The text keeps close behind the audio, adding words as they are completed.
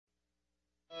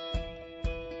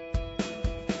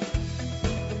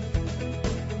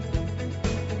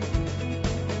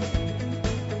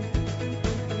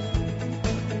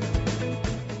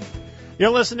You're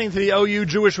listening to the OU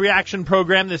Jewish Reaction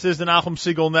Program. This is the Nachum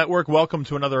Segal Network. Welcome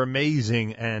to another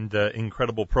amazing and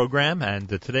incredible program. And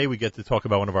today we get to talk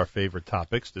about one of our favorite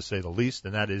topics, to say the least,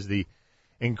 and that is the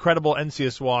incredible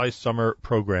NCSY summer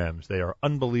programs. They are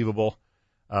unbelievable.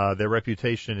 Their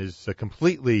reputation is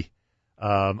completely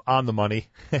on the money.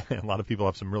 A lot of people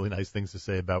have some really nice things to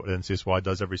say about what NCSY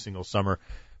does every single summer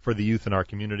for the youth in our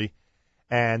community.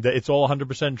 And it's all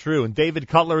 100% true. And David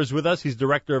Cutler is with us. He's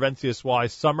director of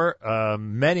NCSY Summer.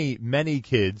 Many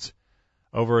kids,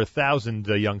 over 1,000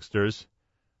 youngsters,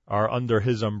 are under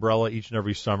his umbrella each and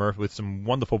every summer with some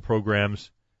wonderful programs,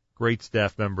 great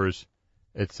staff members,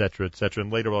 et cetera, et cetera.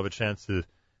 And later we'll have a chance to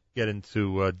get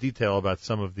into detail about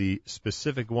some of the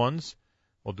specific ones.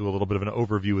 We'll do a little bit of an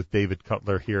overview with David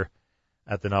Cutler here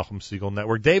at the Nachum Segal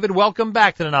Network. David, welcome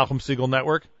back to the Nachum Segal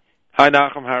Network. Hi,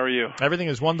 Nachum. How are you? Everything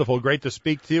is wonderful. Great to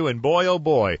speak to you. And boy, oh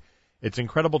boy, it's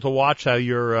incredible to watch how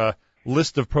your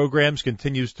list of programs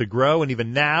continues to grow. And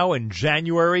even now in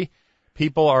January,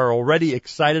 people are already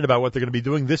excited about what they're going to be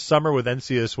doing this summer with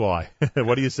NCSY.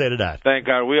 What do you say to that? Thank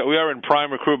God. We are in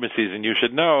prime recruitment season. You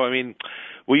should know. I mean,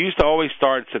 we used to always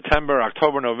start September,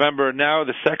 October, November. Now,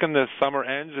 the second the summer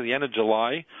ends at the end of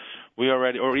July, we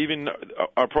already, or even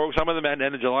our program, some of them end at the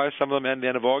end of July, some of them end at the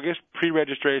end of August.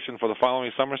 Pre-registration for the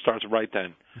following summer starts right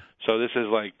then. So this is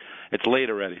like, it's late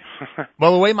already.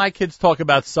 Well, the way my kids talk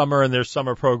about summer and their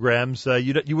summer programs,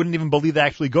 you wouldn't even believe they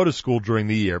actually go to school during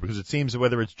the year, because it seems that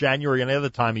whether it's January or any other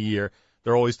time of year,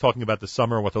 they're always talking about the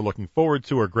summer and what they're looking forward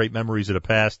to or great memories of the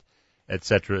past, et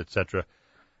cetera, et cetera.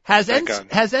 Has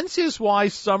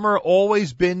NCSY summer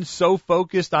always been so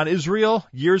focused on Israel?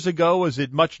 Years ago, was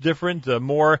it much different,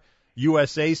 more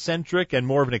USA-centric and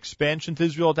more of an expansion to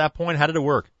Israel at that point? How did it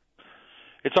work?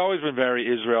 It's always been very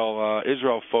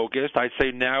Israel-focused. I'd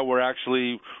say now we're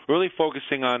actually really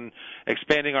focusing on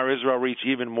expanding our Israel reach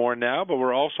even more now, but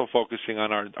we're also focusing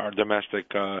on our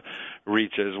domestic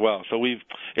reach as well. So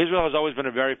Israel has always been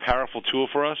a very powerful tool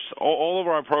for us. All of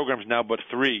our programs now, but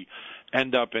 3,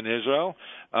 end up in Israel,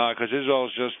 because Israel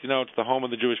is just, it's the home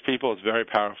of the Jewish people. It's very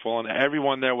powerful. And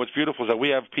everyone there, what's beautiful is that we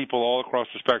have people all across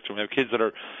the spectrum. We have kids that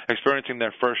are experiencing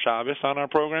their first Shabbos on our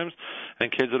programs,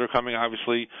 and kids that are coming,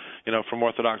 obviously, from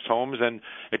Orthodox homes. And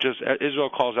Israel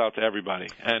calls out to everybody.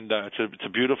 And it's a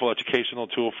beautiful educational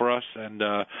tool for us, and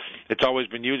it's always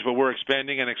been used. But we're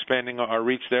expanding our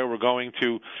reach there. We're going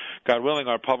to, God willing,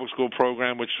 our public school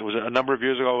program, which was a number of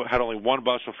years ago, had only one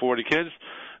bus of 40 kids.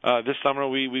 This summer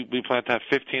we plan to have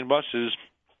 15 buses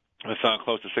with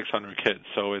close to 600 kids.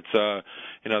 So it's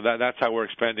that's how we're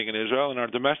expanding in Israel. And our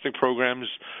domestic programs,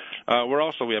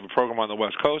 we have a program on the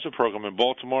West Coast, a program in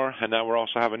Baltimore, and now we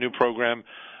also have a new program,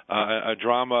 a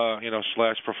drama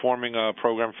 / performing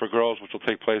program for girls, which will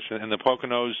take place in the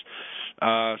Poconos.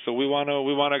 So we want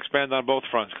to expand on both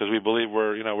fronts, because we believe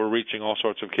we're reaching all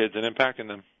sorts of kids and impacting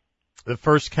them. The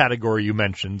first category you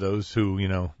mentioned, those who,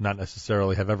 not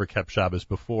necessarily have ever kept Shabbos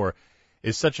before,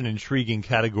 is such an intriguing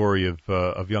category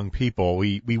of young people.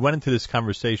 We went into this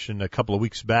conversation a couple of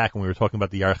weeks back when we were talking about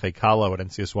the Yarchei Kala, what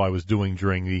NCSY was doing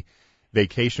during the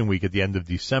vacation week at the end of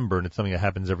December, and it's something that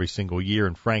happens every single year.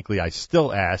 And frankly, I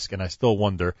still ask and I still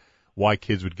wonder why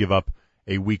kids would give up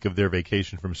a week of their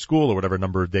vacation from school, or whatever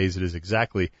number of days it is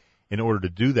exactly, in order to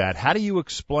do that. How do you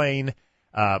explain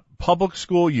public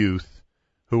school youth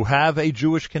who have a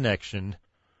Jewish connection,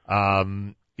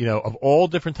 of all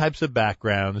different types of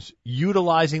backgrounds,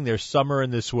 utilizing their summer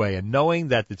in this way, and knowing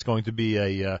that it's going to be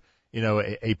a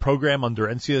program under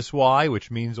NCSY, which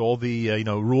means all the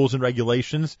rules and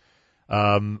regulations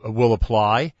will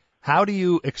apply? How do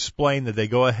you explain that they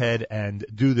go ahead and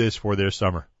do this for their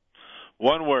summer?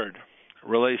 One word: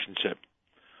 relationship.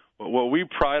 What we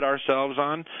pride ourselves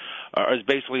on is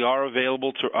basically our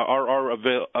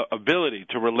ability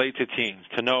to relate to teens,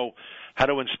 to know how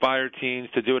to inspire teens,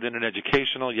 to do it in an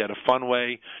educational yet a fun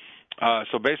way.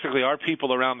 So basically our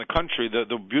people around the country,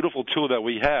 the beautiful tool that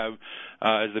we have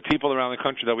is the people around the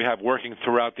country that we have working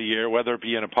throughout the year, whether it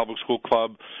be in a public school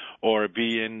club or it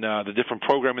be in the different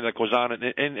programming that goes on,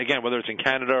 and again, whether it's in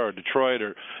Canada or Detroit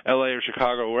or L.A. or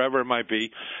Chicago or wherever it might be,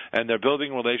 and they're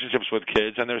building relationships with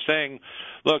kids, and they're saying,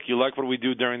 look, you like what we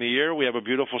do during the year? We have a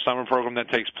beautiful summer program that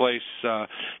takes place, a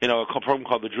program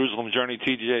called the Jerusalem Journey,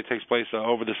 TGJ, takes place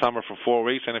over the summer for 4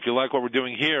 weeks, and if you like what we're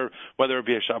doing here, whether it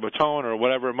be a Shabbaton or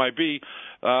whatever it might be,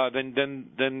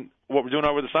 then what we're doing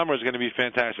over the summer is going to be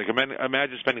fantastic.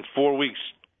 Imagine spending 4 weeks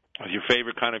with your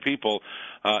favorite kind of people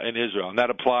in Israel. And that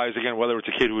applies, again, whether it's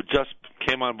a kid who just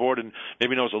came on board and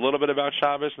maybe knows a little bit about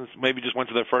Shabbos and maybe just went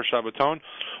to their first Shabbaton,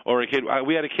 or a kid.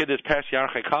 We had a kid this past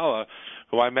Yarchei Kala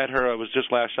who I met her, it was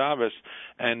just last Shabbos,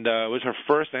 and it was her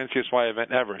first NCSY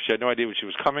event ever. She had no idea what she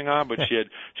was coming on, but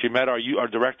she met our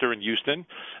director in Houston,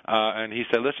 and he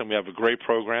said, listen, we have a great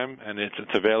program, and it's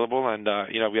available, and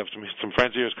we have some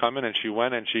friends of yours coming, and she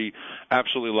went, and she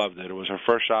absolutely loved it. It was her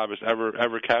first Shabbos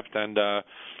ever kept, and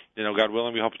God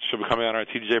willing, we hope she'll be coming on our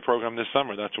TDJ program this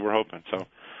summer. That's what we're hoping. So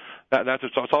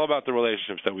it's all about the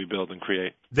relationships that we build and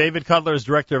create. David Cutler is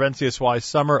director of NCSY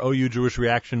Summer OU Jewish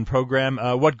Reaction Program.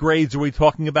 What grades are we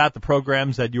talking about? The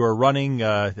programs that you are running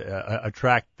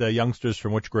attract youngsters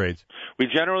from which grades? We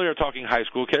generally are talking high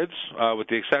school kids, with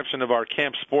the exception of our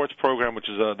camp sports program, which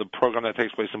is the program that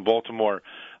takes place in Baltimore.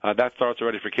 That starts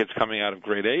already for kids coming out of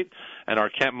grade 8. And our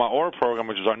Camp Ma'or program,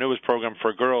 which is our newest program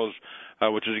for girls,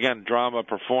 which is, again, drama,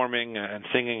 performing, and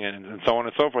singing, and so on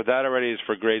and so forth. That already is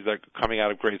for grades that are coming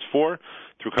out of grades 4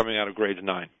 through coming out of grades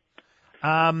 9.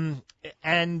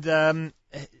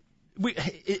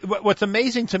 What's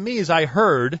amazing to me is I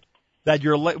heard that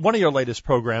one of your latest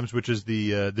programs, which is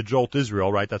the Jolt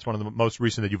Israel, right? That's one of the most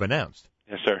recent that you've announced.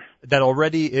 Yes, sir. That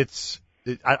already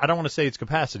I don't want to say it's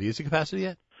capacity. Is it capacity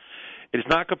yet? It's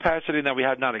not capacity in that we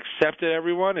have not accepted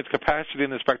everyone. It's capacity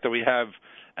in the respect that we have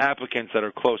applicants that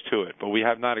are close to it, but we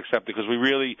have not accepted because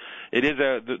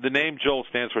the name Jolt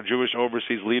stands for Jewish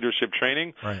Overseas Leadership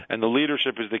Training, right. And the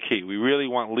leadership is the key. We really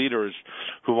want leaders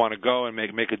who want to go and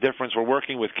make a difference. We're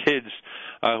working with kids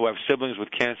who have siblings with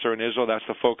cancer in Israel. That's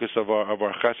the focus of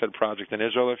our Chesed project in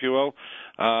Israel, if you will.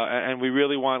 And we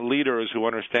really want leaders who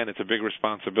understand it's a big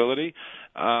responsibility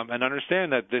and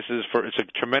understand that it's a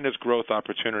tremendous growth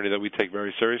opportunity that we take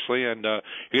very seriously. And you're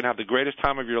going to have the greatest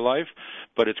time of your life,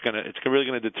 but it's really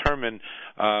going to determine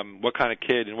what kind of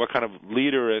kid and what kind of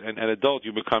leader and adult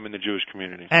you become in the Jewish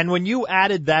community. And when you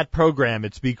added that program,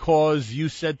 it's because you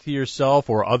said to yourself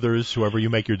or others, whoever you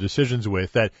make your decisions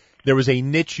with, that there was a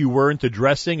niche you weren't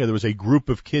addressing or there was a group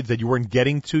of kids that you weren't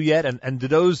getting to yet. And do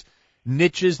those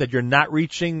niches that you're not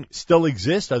reaching still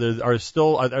exist? Are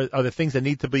there things that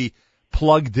need to be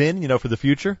plugged in, for the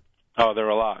future? Oh, there are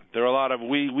a lot.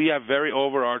 We have very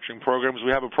overarching programs.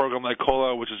 We have a program like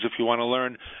Kollel, which is if you want to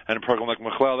learn, and a program like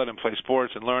Kollel and play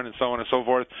sports and learn and so on and so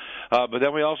forth. But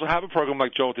then we also have a program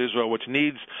like Jolt Israel, which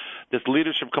needs this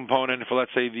leadership component for,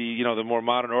 let's say, the more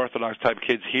modern Orthodox type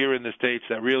kids here in the States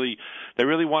that really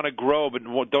want to grow but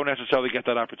don't necessarily get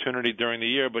that opportunity during the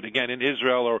year. But again, in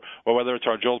Israel or whether it's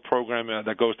our Jolt program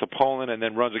that goes to Poland and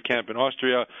then runs a camp in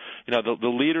Austria,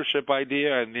 the leadership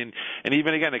idea and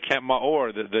even again at Camp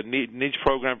Ma'or, the niche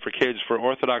program for kids, for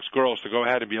Orthodox girls to go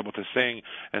ahead and be able to sing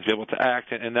and to be able to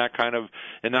act in that kind of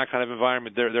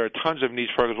environment. There are tons of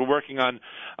niche programs. We're working on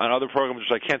other programs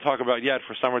which I can't talk about yet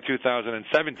for summer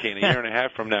 2017, a year and a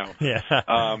half from now. Yeah.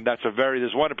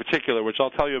 There's one in particular which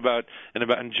I'll tell you about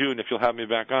in June if you'll have me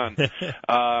back on,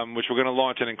 which we're going to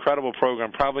launch an incredible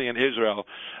program probably in Israel.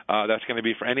 That's going to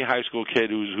be for any high school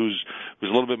kid who's a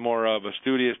little bit more of a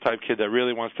studious type kid that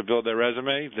really wants to build their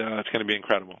resume. It's going to be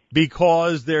incredible.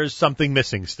 Because there's something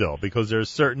missing still. Because there's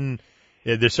certain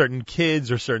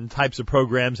kids or certain types of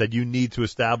programs that you need to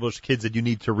establish, kids that you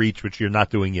need to reach, which you're not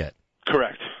doing yet.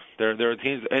 Correct. There are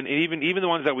teams, and even the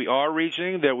ones that we are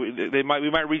reaching, we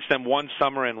might reach them one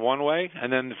summer in one way,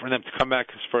 and then for them to come back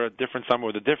for a different summer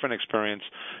with a different experience,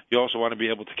 you also want to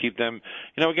be able to keep them.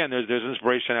 Again, there's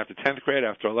inspiration after 10th grade,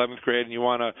 after 11th grade,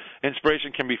 and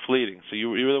inspiration can be fleeting. So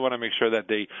you really want to make sure that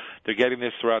they're getting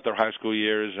this throughout their high school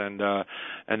years, and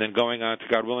then going on to,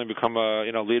 God willing, become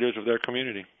leaders of their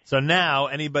community. So now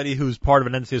anybody who's part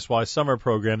of an NCSY summer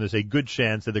program, there's a good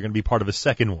chance that they're going to be part of a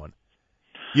second one.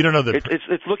 You don't know that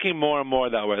it's looking more and more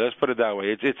that way. Let's put it that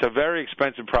way. It's a very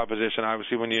expensive proposition,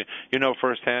 obviously, when you know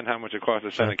firsthand how much it costs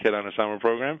to send a kid on a summer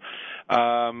program.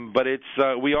 But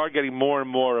we are getting more and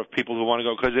more of people who want to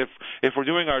go, because if we're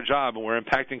doing our job and we're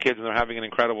impacting kids and they're having an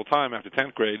incredible time after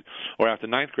 10th grade or after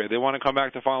 9th grade, they want to come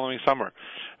back the following summer,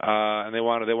 and they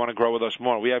want to grow with us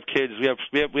more. We have kids. We have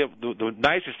the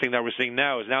nicest thing that we're seeing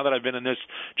now is, now that I've been in this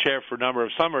chair for a number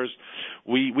of summers,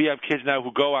 we have kids now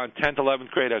who go on 10th, 11th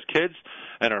grade as kids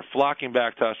and are flocking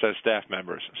back to us as staff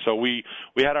members. So we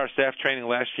had our staff training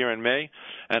last year in May,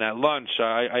 and at lunch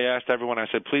I asked everyone, I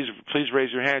said, please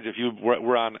raise your hands if you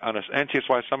were on an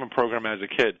NCSY summer program as a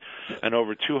kid. And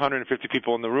over 250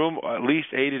 people in the room, at least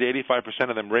 80 to 85%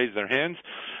 of them raised their hands,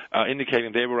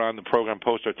 indicating they were on the program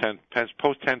post 10th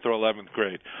or 11th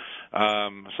grade.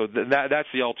 So that's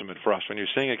the ultimate for us. When you're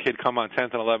seeing a kid come on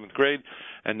 10th and 11th grade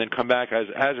and then come back as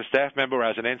a staff member,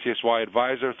 as an NCSY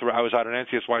advisor. I was at an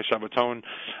NCSY Shabbaton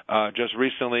just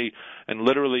recently, and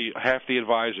literally half the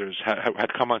advisors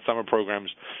had come on summer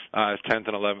programs as 10th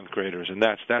and 11th graders, and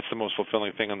that's the most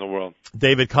fulfilling thing in the world.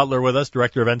 David Cutler with us,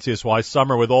 Director of NCSY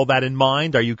Summer. With all that in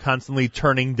mind, are you constantly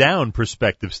turning down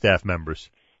prospective staff members?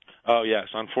 Oh yes,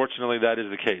 unfortunately that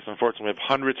is the case. Unfortunately, we have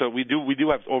hundreds of we do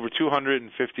have over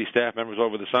 250 staff members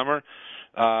over the summer,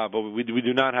 but we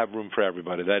do not have room for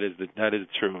everybody. That is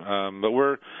true. But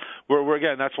we're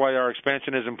again, that's why our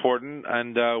expansion is important,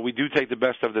 and we do take the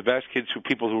best of the best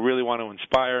people who really want to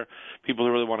inspire, people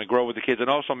who really want to grow with the kids, and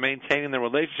also maintaining their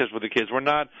relationships with the kids.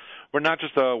 We're not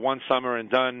just a one summer and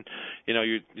done.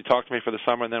 You talk to me for the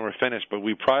summer and then we're finished. But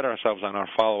we pride ourselves on our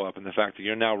follow up and the fact that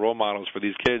you're now role models for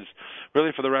these kids,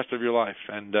 really for the rest of your life.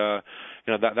 And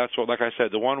that's what, like I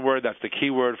said, the one word that's the key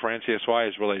word for NCSY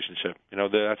is relationship.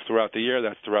 That's throughout the year,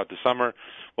 that's throughout the summer.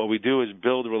 What we do is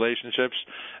build relationships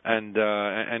and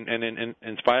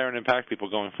inspire and impact people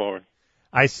going forward.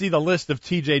 I see the list of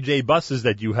TJJ buses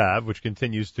that you have, which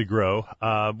continues to grow.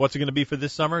 What's it going to be for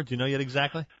this summer? Do you know yet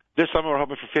exactly? This summer we're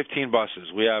hoping for 15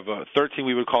 buses. We have 13,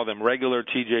 we would call them regular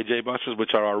TJJ buses,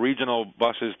 which are our regional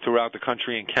buses throughout the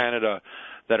country and Canada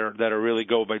that are really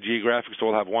go by geographic. So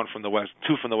we'll have one from the west,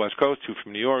 two from the West Coast, two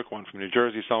from New York, one from New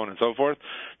Jersey, so on and so forth.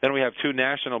 Then we have two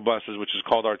national buses, which is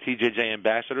called our TJJ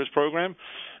Ambassadors Program,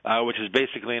 which is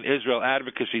basically an Israel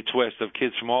advocacy twist of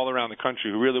kids from all around the country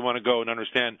who really want to go and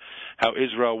understand how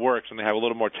Israel works, and they have a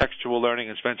little more textual learning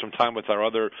and spend some time with our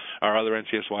other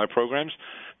NCSY programs.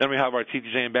 Then we have our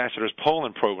TJJ Ambassadors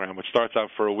Poland program, which starts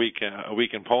out for a week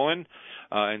in Poland,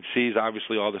 and sees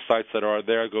obviously all the sites that are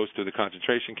there, goes through the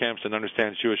concentration camps and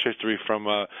understands Jewish history from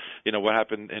what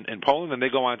happened in Poland. And they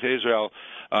go on to Israel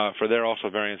for their also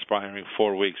very inspiring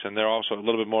 4 weeks, and they're also a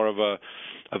little bit more of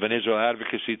an Israel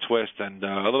advocacy twist and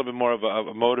a little bit more of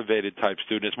a motivated type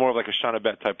student. It's more of like a Shana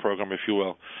Bet type program, if you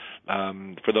will,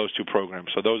 for those two programs.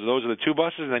 So those are the two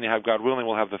buses, and then you have, God willing,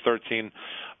 we'll have the 13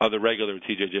 other regular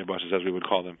TJJ buses, as we would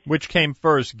call them. Which came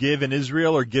first, Give in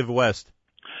Israel or Give West?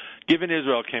 Give in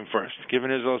Israel came first. Give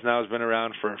in Israel now has been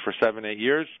around for 7-8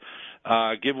 years.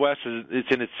 Give West it's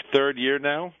in its third year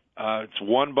now. It's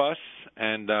one bus,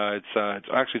 and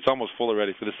it's almost full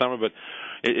already for the summer, but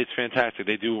it's fantastic.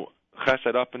 They do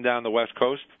chesed up and down the West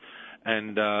Coast,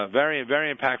 and very,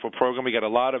 very impactful program. We got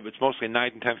it's mostly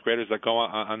 9th and 10th graders that go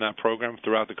on that program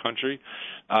throughout the country,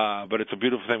 but it's a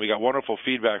beautiful thing. We got wonderful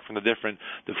feedback from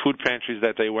the food pantries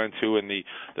that they went to, and the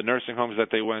nursing homes that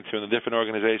they went to, and the different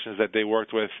organizations that they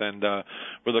worked with, and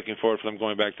we're looking forward to them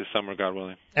going back this summer, God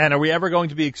willing. And are we ever going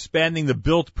to be expanding the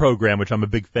Built program, which I'm a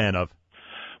big fan of?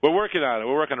 We're working on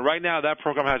it. Right now, that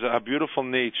program has a beautiful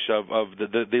niche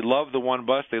they love the one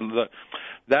bus.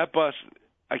 That bus,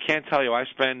 I can't tell you.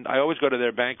 I always go to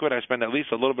their banquet. I spend at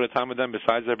least a little bit of time with them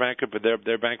besides their banquet, but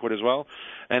their banquet as well.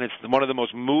 And it's one of the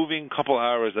most moving couple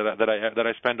hours that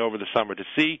I spend over the summer to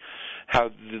see how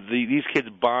these kids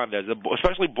bond,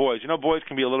 especially boys. Boys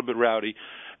can be a little bit rowdy,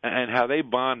 and how they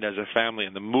bond as a family,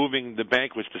 and the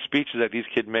banquets, the speeches that these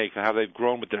kids make, and how they've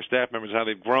grown with their staff members, how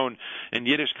they've grown in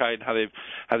Yiddishkeit,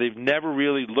 how they've never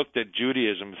really looked at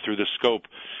Judaism through the scope,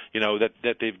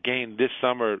 that they've gained this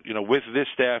summer, with this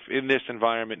staff in this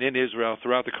environment in Israel,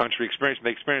 throughout the country.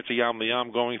 They experience a Yam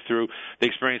Liyam going through. They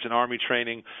experience an army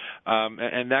training,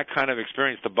 and that kind of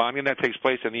experience, the bonding that takes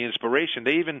place, and the inspiration.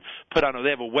 They even they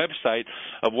have a website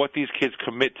of what these kids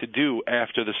commit to do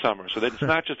after the summer. So that it's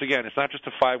not just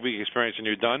a 5-week experience and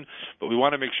you're done, but we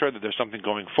want to make sure that there's something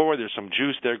going forward. There's some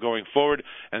juice there going forward,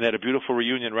 and they had a beautiful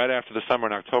reunion right after the summer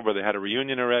in October. They had a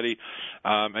reunion already,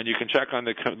 and you can check on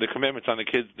the commitments on the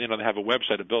kids. They have a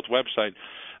website, a built website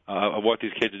of what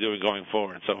these kids are doing going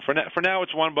forward. So for now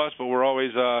it's one bus, but we're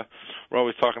always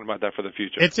talking about that for the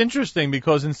future. It's interesting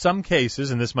because in some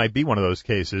cases, and this might be one of those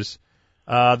cases,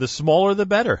 the smaller the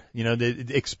better. The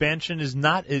expansion is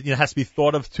not. It has to be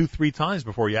thought of 2-3 times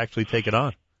before you actually take it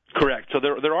on. Correct. So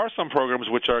there are some programs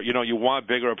which are, you want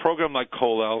bigger. A program like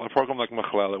Kollel, a program like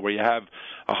Kollel, where you have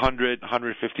 100,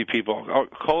 150 people.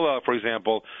 Kollel, for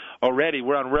example, already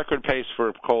we're on record pace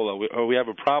for Kollel. We have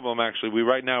a problem, actually. We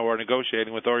right now are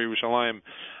negotiating with Or Yerushalayim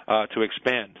to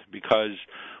expand because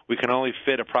we can only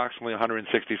fit approximately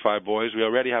 165 boys. We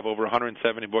already have over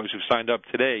 170 boys who've signed up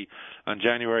today on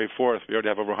January 4th. We already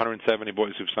have over 170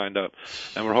 boys who've signed up,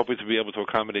 and we're hoping to be able to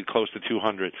accommodate close to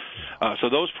 200. So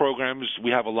those programs,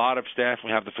 we have a lot of staff.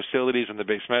 We have the facilities and the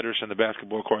base medrash and the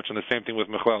basketball courts, and the same thing with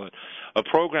Kollel. A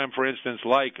program, for instance,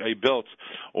 like a Built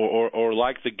or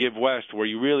like the Give West, where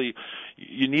you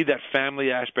need that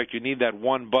family aspect. You need that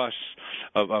one bus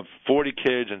of 40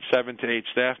 kids and 7 to 8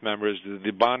 staff members.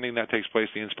 The bonding that takes place,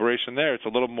 the inspiration there, it's a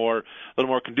little more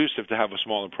conducive to have a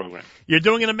smaller program. You're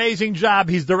doing an amazing job.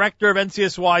 He's director of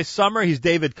NCSY Summer. He's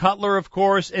David Cutler, of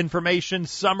course. Information,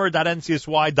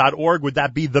 summer.ncsy.org. Would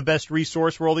that be the best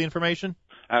resource for all the information?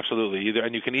 Absolutely.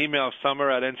 And you can email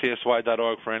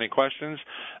summer@ncsy.org for any questions.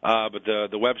 But the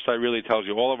website really tells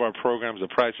you all of our programs, the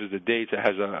prices, the dates. It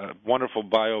has a wonderful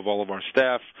bio of all of our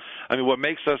staff. I mean, what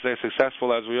makes us as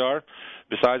successful as we are,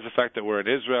 besides the fact that we're in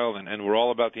Israel and we're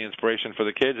all about the inspiration for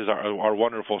the kids, is our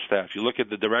wonderful staff. You look at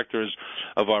the directors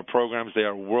of our programs; they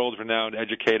are world-renowned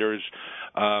educators,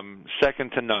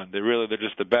 second to none. They're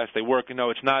just the best. They work.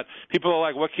 It's not. People are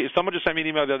like, someone just sent me an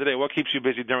email the other day. What keeps you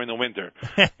busy during the winter?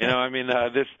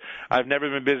 I've never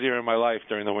been busier in my life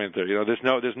during the winter.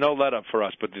 There's no let up for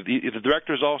us. But the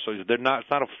directors also, it's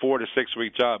not a 4 to 6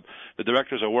 week job. The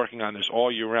directors are working on this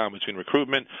all year round, between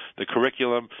recruitment, the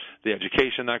curriculum, the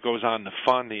education that goes on, the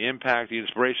fun, the impact, the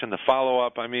inspiration, the follow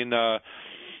up. I mean,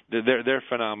 they're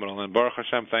phenomenal. And Baruch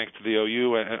Hashem, thanks to the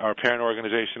OU, our parent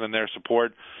organization, and their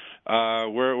support.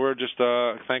 We're just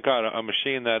thank God, a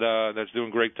machine that's doing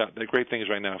great things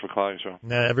right now for Kollel Yisrael.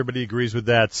 Yeah, everybody agrees with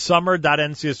that.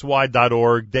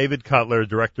 Summer.ncsy.org. David Cutler,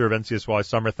 director of NCSY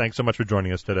Summer. Thanks so much for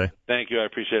joining us today. Thank you. I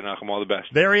appreciate it, Nachum. All the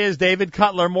best. There he is, David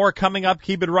Cutler. More coming up.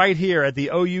 Keep it right here at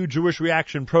the OU Jewish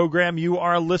Reaction Program. You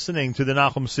are listening to the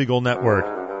Nachum Segal Network.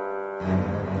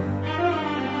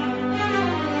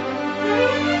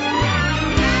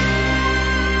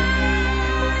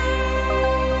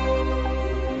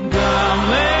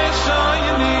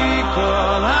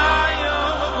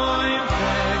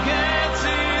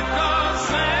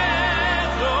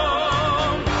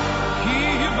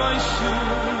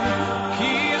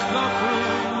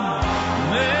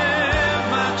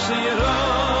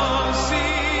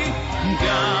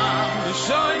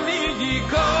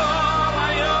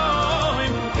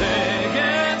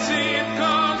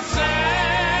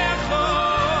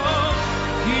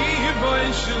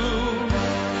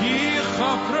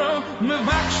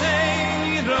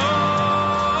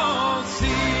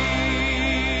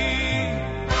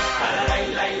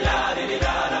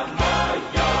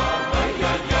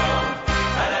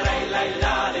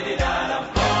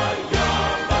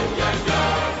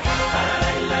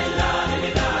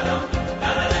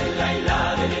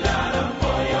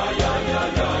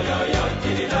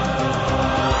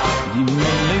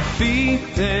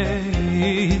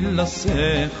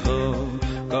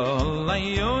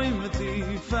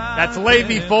 That's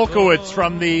Levi Folkowitz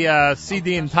from the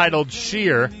CD entitled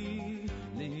Shir,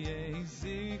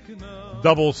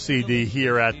 double CD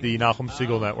here at the Nachum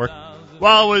Segal Network.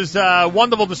 Well, it was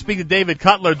wonderful to speak to David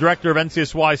Cutler, director of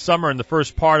NCSY Summer, in the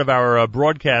first part of our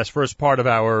broadcast, first part of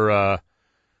our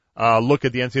look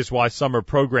at the NCSY Summer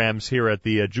programs here at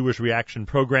the Jewish Reaction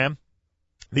Program,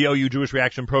 the OU Jewish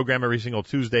Reaction Program, every single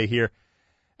Tuesday here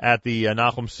at the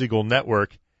Nachum Segal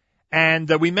Network. And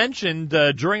we mentioned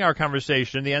during our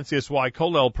conversation the NCSY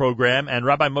Kollel program, and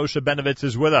Rabbi Moshe Benovitz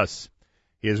is with us.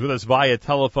 He is with us via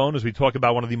telephone as we talk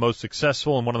about one of the most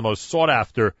successful and one of the most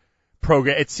sought-after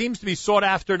programs. It seems to be sought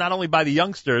after not only by the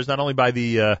youngsters, not only by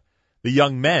the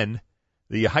young men,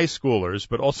 the high schoolers,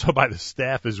 but also by the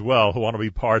staff as well who want to be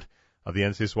part of the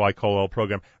NCSY Kollel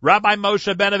program. Rabbi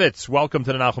Moshe Benovitz, welcome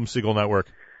to the Nachum Segal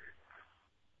Network.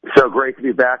 So great to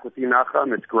be back with you,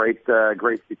 Nachum. It's great to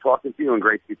be talking to you and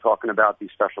great to be talking about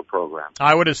these special programs.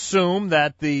 I would assume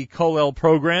that the Kollel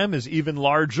program is even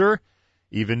larger,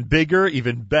 even bigger,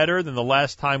 even better than the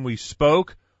last time we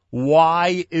spoke.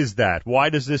 Why is that?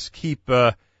 Why does this keep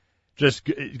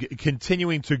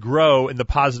continuing to grow in the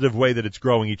positive way that it's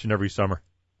growing each and every summer?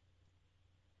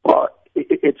 Well,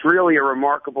 it's really a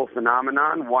remarkable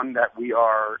phenomenon, one that we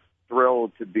are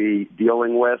thrilled to be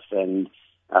dealing with, and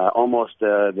almost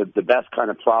the best kind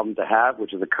of problem to have,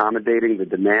 which is accommodating the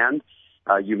demand.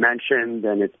 You mentioned,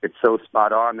 and it's so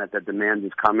spot on, that the demand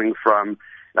is coming from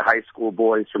the high school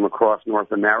boys from across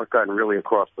North America and really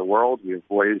across the world. We have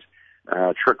boys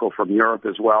trickle from Europe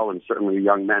as well, and certainly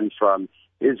young men from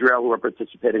Israel who are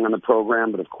participating on the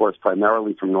program, but of course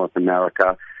primarily from North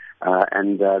America.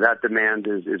 And that demand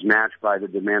is matched by the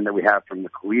demand that we have from the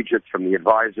collegiates, from the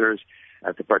advisors,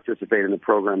 to participate in the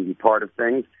program and be part of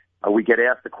things. We get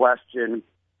asked the question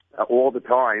all the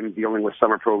time, dealing with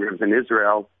summer programs in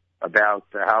Israel, about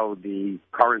how the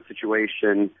current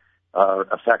situation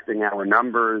affecting our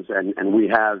numbers, and we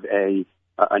have a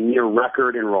near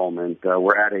record enrollment.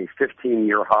 We're at a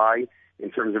 15-year high in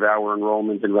terms of our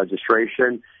enrollment and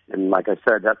registration, and like I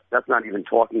said, that's not even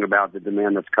talking about the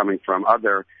demand that's coming from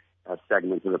other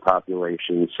segments of the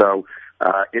population. So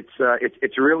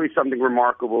it's really something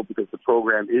remarkable because the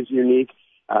program is unique,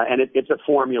 and it's a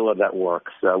formula that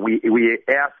works. We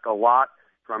ask a lot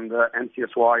from the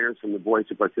NCSYers, from the boys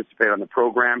who participate on the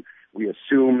program. We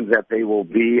assume that they will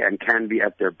be and can be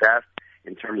at their best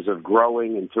in terms of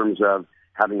growing, in terms of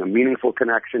having a meaningful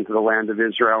connection to the land of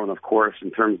Israel, and of course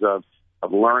in terms of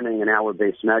learning in our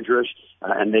base medrash,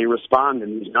 and they respond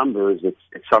in these numbers.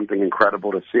 It's something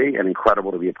incredible to see and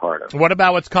incredible to be a part of. What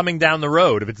about what's coming down the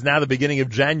road? If it's now the beginning of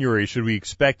January, should we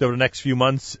expect over the next few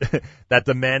months that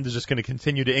demand is just going to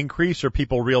continue to increase, or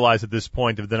people realize at this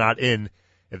point if they're not in,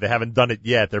 if they haven't done it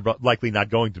yet, they're likely not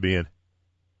going to be in?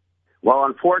 Well,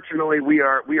 unfortunately, we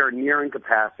are nearing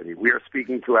capacity. We are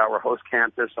speaking to our host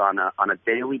campus on a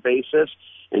daily basis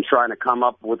and trying to come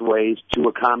up with ways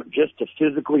to just to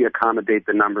physically accommodate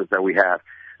the numbers that we have.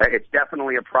 It's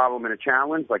definitely a problem and a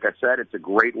challenge. Like I said, it's a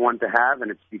great one to have, and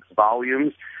it speaks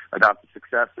volumes about the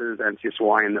successes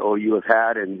NCSY and the OU have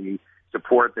had and the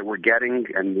support that we're getting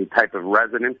and the type of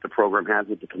resonance the program has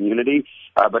with the community.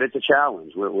 But it's a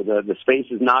challenge. The space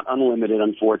is not unlimited,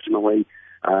 unfortunately,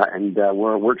 and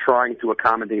we're trying to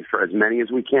accommodate for as many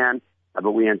as we can.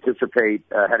 But we anticipate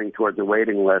heading towards a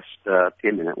waiting list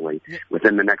imminently.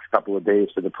 Within the next couple of days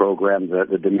for the program,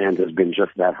 the demand has been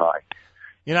just that high.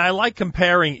 You know, I like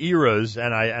comparing eras,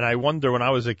 and I wonder when I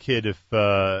was a kid if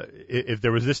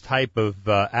there was this type of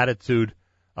attitude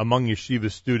among yeshiva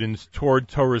students toward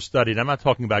Torah study. And I'm not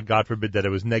talking about, God forbid, that it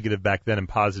was negative back then and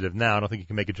positive now. I don't think you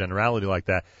can make a generality like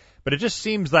that. But it just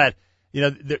seems that, you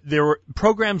know, there were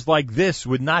programs like this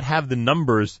would not have the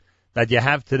numbers that you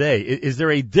have today. Is there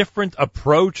a different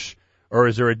approach, or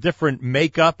is there a different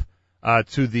makeup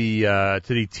to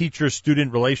the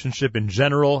teacher-student relationship in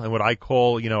general, and what I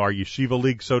call, you know, our yeshiva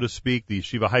league, so to speak, the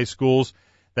yeshiva high schools,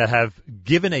 that have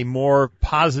given a more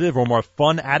positive or more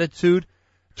fun attitude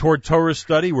toward Torah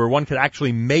study, where one could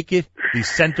actually make it the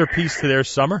centerpiece to their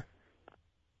summer?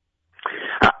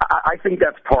 I think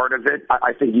that's part of it.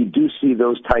 I think you do see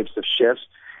those types of shifts,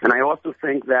 and I also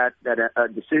think that a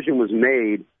decision was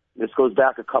made. This goes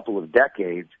back a couple of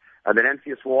decades, that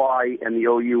NCSY and the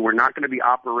OU were not going to be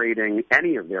operating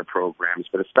any of their programs,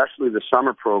 but especially the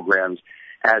summer programs,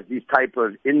 as these type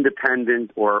of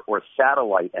independent or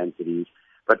satellite entities,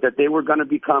 but that they were going to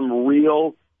become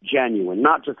real, genuine,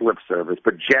 not just lip service,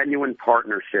 but genuine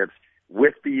partnerships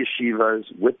with the yeshivas,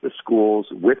 with the schools,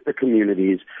 with the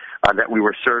communities that we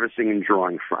were servicing and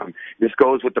drawing from. This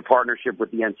goes with the partnership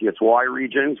with the NCSY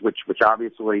regions, which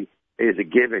obviously is a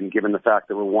given the fact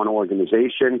that we're one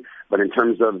organization, but in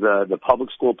terms of the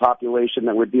public school population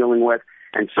that we're dealing with,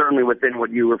 and certainly within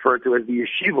what you refer to as the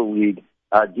Yeshiva League,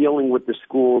 dealing with the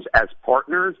schools as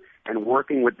partners and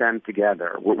working with them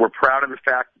together. We're proud of the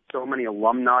fact that so many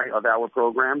alumni of our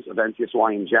programs, of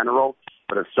NCSY in general,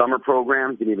 but of summer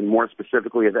programs, and even more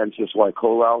specifically of NCSY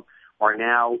Kollel, are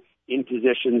now in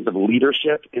positions of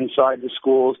leadership inside the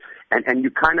schools, and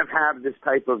you kind of have this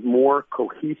type of more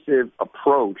cohesive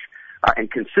approach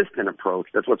and consistent approach.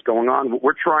 That's what's going on.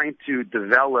 We're trying to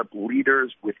develop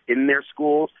leaders within their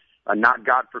schools, not,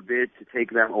 God forbid, to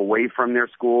take them away from their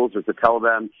schools or to tell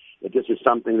them that this is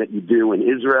something that you do in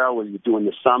Israel or you do in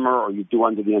the summer or you do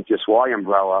under the NCSY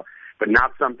umbrella, but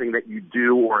not something that you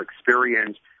do or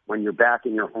experience when you're back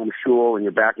in your home shul and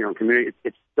you're back in your own community.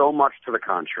 It's so much to the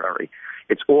contrary.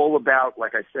 It's all about,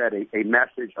 like I said, a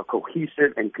message, a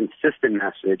cohesive and consistent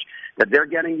message that they're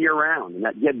getting year-round, and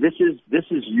that this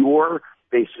is your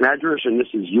base medrash, and this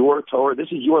is your Torah,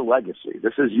 this is your legacy,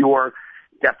 this is your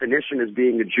definition as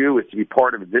being a Jew, is to be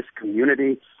part of this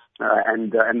community,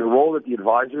 and the role that the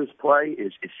advisors play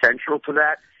is essential to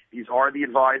that. These are the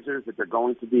advisors that they're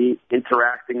going to be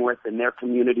interacting with in their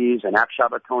communities and at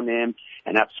Shabbatonim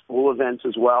and at school events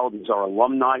as well. These are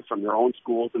alumni from their own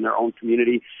schools and their own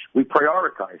community. We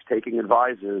prioritize taking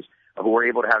advisors who are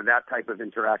able to have that type of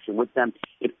interaction with them.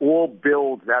 It all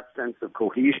builds that sense of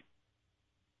cohesion.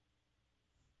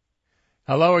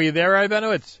 Hello, are you there, Rabbi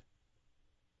Benovitz?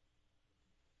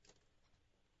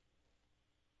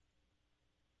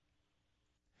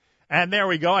 And there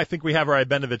we go. I think we have Rabbi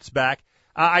Benovitz back.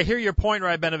 I hear your point,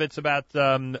 Rabbi Benovitz, about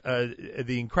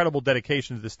the incredible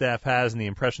dedication the staff has and the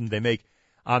impression they make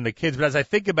on the kids. But as I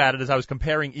think about it, as I was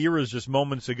comparing eras just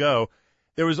moments ago,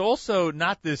 there was also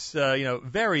not this,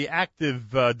 very active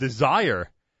desire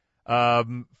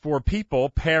for people,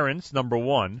 parents, number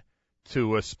one,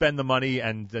 spend the money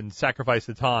and sacrifice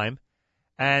the time,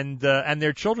 and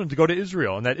their children to go to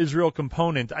Israel. And that Israel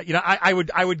component, I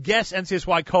would guess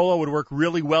NCSY Kollel would work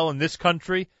really well in this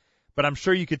country, but I'm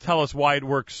sure you could tell us why it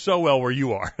works so well where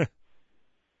you are.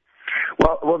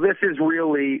 Well, this is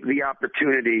really the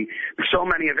opportunity. So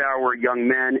many of our young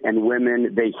men and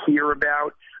women, they hear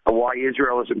about why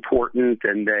Israel is important,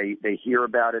 and they hear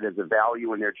about it as a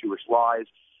value in their Jewish lives.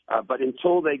 But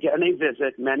until they get, and they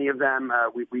visit, many of them,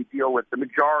 we deal with the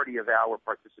majority of our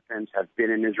participants have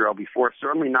been in Israel before,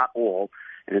 certainly not all,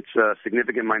 and it's a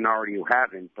significant minority who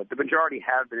haven't, but the majority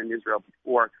have been in Israel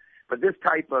before. But this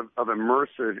type of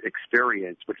immersive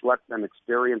experience, which lets them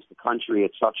experience the country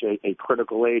at such a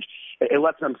critical age, it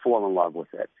lets them fall in love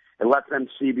with it. It lets them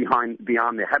see beyond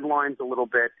the headlines a little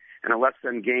bit, and it lets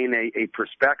them gain a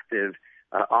perspective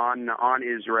on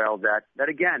Israel that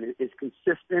again is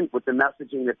consistent with the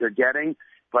messaging that they're getting,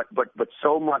 but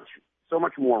so much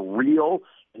more real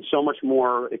and so much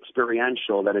more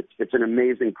experiential that it's an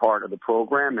amazing part of the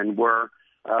program, and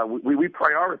we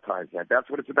prioritize that. That's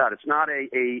what it's about. It's not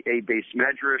a base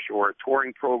medrash or a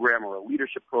touring program or a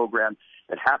leadership program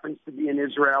that happens to be in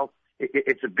Israel.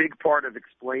 It's a big part of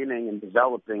explaining and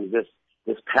developing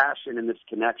this passion and this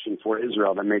connection for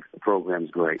Israel that makes the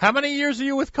programs great. How many years are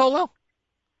you with Kollel?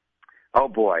 Oh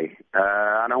boy,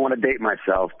 I don't want to date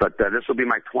myself, but this will be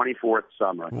my 24th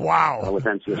summer. Wow, with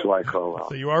NCSY Kollel.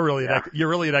 So you are really you're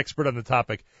really an expert on the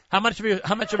topic. How much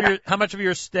of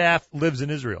your staff lives in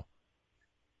Israel?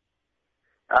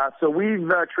 So we've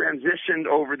transitioned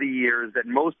over the years that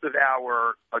most of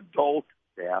our adult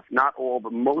staff, not all,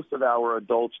 but most of our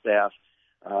adult staff,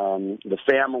 the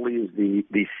families,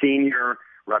 the senior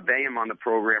Rabbeim on the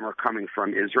program are coming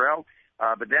from Israel.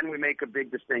 But then we make a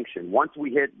big distinction. Once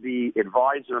we hit the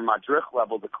advisor madrich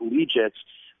level, the collegiates,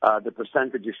 the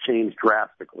percentages change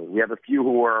drastically. We have a few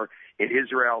who are in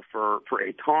Israel for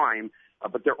a time,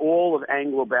 but they're all of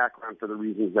Anglo background for the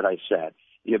reasons that I said.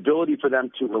 The ability for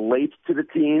them to relate to the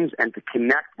teams and to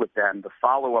connect with them, the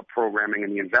follow-up programming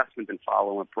and the investment in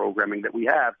follow-up programming that we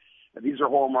have, these are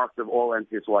hallmarks of all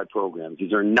NCSY programs.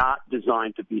 These are not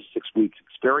designed to be 6 weeks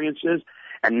experiences,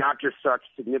 and not just such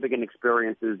significant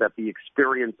experiences that the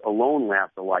experience alone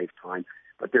lasts a lifetime,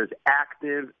 but there's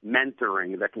active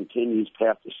mentoring that continues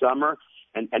past the summer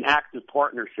and active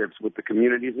partnerships with the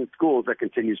communities and schools that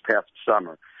continues past the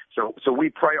summer. So we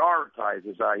prioritize,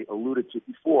 as I alluded to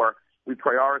before, we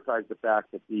prioritize the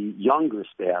fact that the younger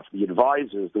staff, the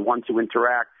advisors, the ones who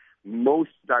interact most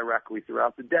directly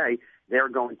throughout the day, they're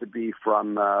going to be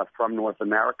from North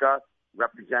America,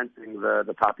 representing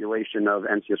the population of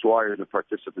NCSYers and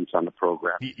participants on the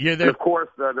program. And of course,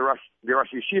 the Rosh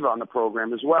Yeshiva on the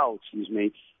program as well,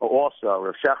 also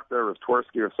Rav Shechter, Rav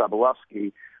Twersky, Rav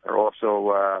Sobolovsky are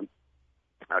also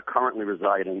currently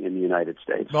residing in the United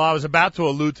States. Well, I was about to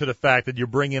allude to the fact that you're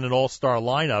bringing an all-star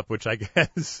lineup, which I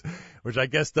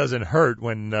guess doesn't hurt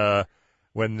when the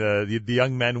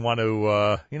young men want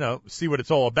to see what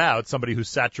it's all about. Somebody who's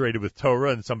saturated with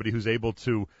Torah and somebody who's able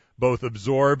to both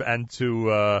absorb and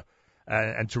to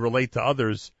relate to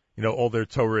others, all their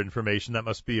Torah information. That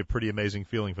must be a pretty amazing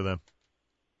feeling for them.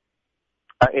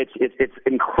 It's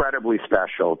incredibly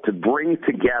special to bring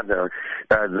together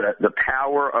the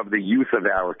power of the youth of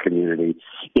our community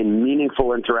in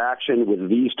meaningful interaction with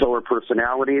these Torah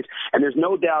personalities. And there's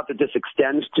no doubt that this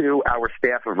extends to our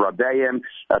staff of Rabbeim,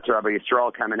 to Rabbi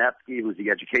Yisrael Kamenetsky, who's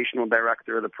the educational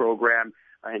director of the program,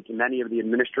 and to many of the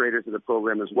administrators of the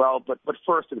program as well. But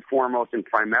first and foremost and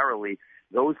primarily,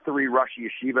 those three Rosh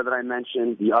Yeshiva that I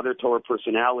mentioned, the other Torah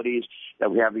personalities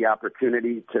that we have the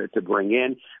opportunity to bring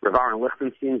in. Rav Aaron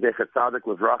Lichtenstein, Zecher Tzadik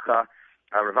Livracha.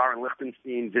 Rav Aaron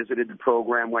Lichtenstein visited the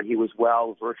program when he was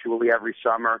well, virtually every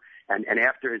summer. And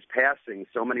after his passing,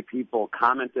 so many people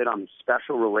commented on the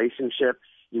special relationship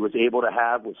he was able to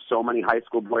have with so many high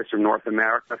school boys from North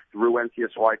America through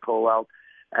NCSY Kollel.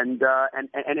 And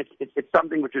it's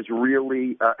something which is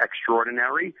really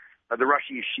extraordinary. The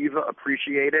Rosh Yeshiva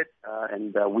appreciate it,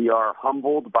 and we are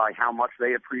humbled by how much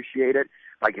they appreciate it,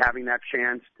 like having that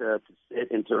chance to sit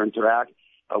and to interact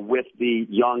with the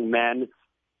young men,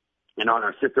 and on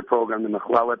our sister program, the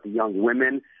Mechlelet, the young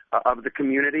women of the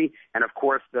community, and of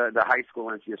course the high school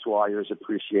NCSYers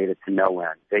appreciate it to no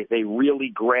end. They really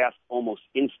grasp almost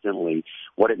instantly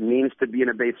what it means to be in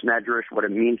a base medrash, what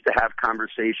it means to have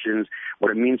conversations,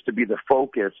 what it means to be the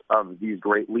focus of these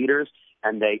great leaders,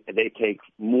 and they take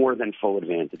more than full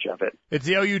advantage of it. It's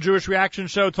the OU Jewish Reaction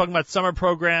Show, talking about summer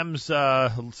programs,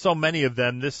 so many of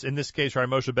them. In this case, Rabbi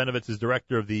Moshe Benovitz is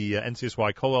director of the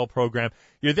NCSY Kollel program.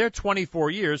 You're there 24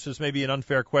 years, so this may be an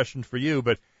unfair question for you,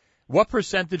 but What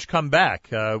percentage come back?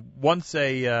 Once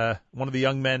one of the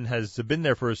young men has been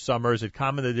there for a summer, is it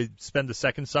common that they spend the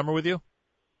second summer with you?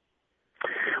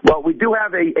 Well, we do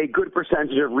have a good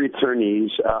percentage of returnees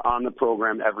on the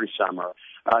program every summer.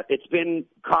 It's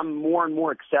become more and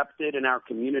more accepted in our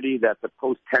community that the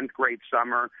post-10th grade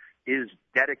summer is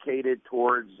dedicated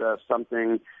towards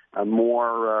something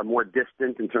more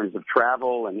distant in terms of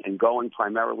travel and going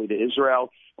primarily to Israel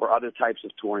or other types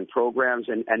of touring programs.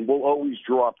 And we'll always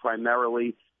draw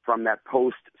primarily from that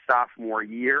post-sophomore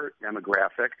year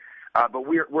demographic. But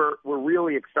we're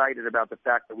really excited about the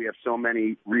fact that we have so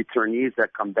many returnees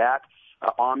that come back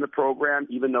on the program,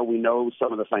 even though we know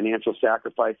some of the financial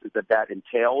sacrifices that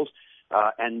entails.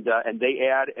 And they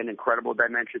add an incredible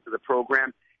dimension to the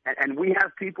program. And we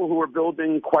have people who are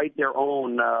building quite their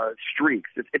own streaks.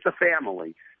 It's a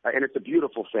family, and it's a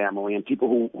beautiful family, and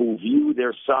people who view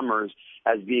their summers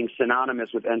as being synonymous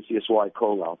with NCSY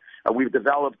Kollel. We've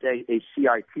developed a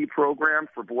CIT program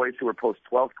for boys who are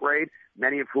post-12th grade,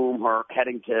 many of whom are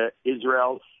heading to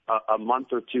Israel a month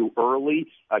or two early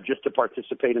just to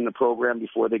participate in the program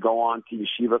before they go on to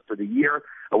yeshiva for the year.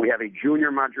 We have a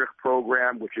junior madrich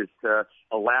program, which is to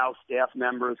allow staff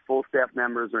members, full staff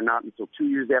members, are not until 2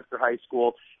 years after high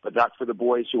school, but that's for the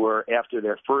boys who are after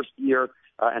their first year.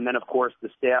 And then, of course, the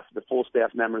full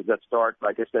staff members that start,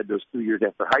 like I said, those 2 years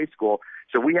after high school.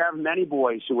 So we have many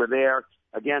boys who are there,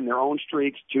 again, their own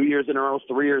streaks, 2 years in a row,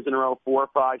 3 years in a row, 4,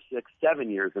 5, 6, 7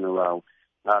 years in a row.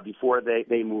 Before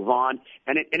they move on.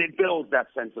 And it builds that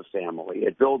sense of family.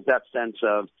 It builds that sense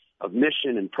of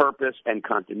mission and purpose and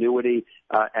continuity,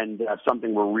 and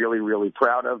something we're really, really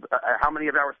proud of. How many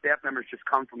of our staff members just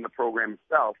come from the program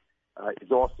itself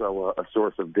is also a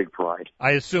source of big pride.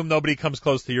 I assume nobody comes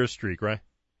close to your streak, right?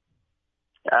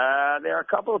 There are a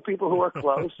couple of people who are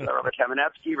close, Rabbi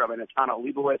Kamenetsky, Rabbi Nathan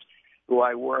Leibowitz, who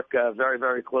I work very,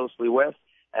 very closely with.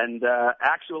 And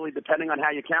actually, depending on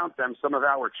how you count them, some of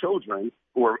our children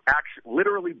who were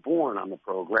literally born on the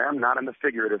program, not in the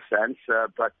figurative sense,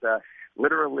 but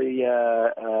literally,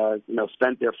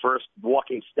 spent their first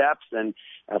walking steps and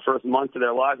first months of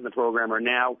their lives in the program are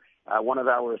now one of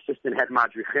our assistant head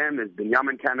madrichim is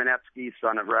Benjamin Kamenetsky,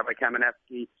 son of Rabbi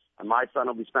Kamenetsky. And my son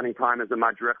will be spending time as a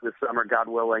madrich this summer, God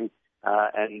willing.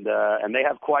 And they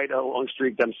have quite a long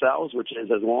streak themselves, which is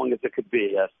as long as it could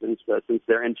be since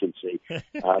their infancy.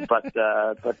 But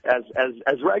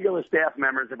as regular staff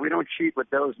members, if we don't cheat with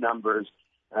those numbers,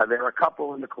 there are a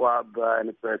couple in the club, and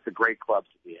it's a great club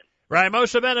to be in. Right,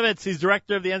 Moshe Benovitz, he's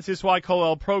director of the NCSY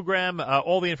Kollel program.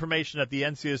 All the information at the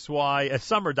NCSY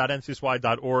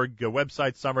summer.ncsy.org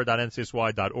website,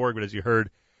 summer.ncsy.org. But as you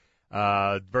heard,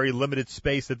 very limited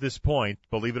space at this point.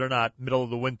 Believe it or not, middle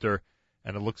of the winter.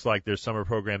 And it looks like their summer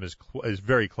program is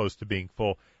very close to being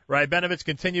full. Right, Benovitz,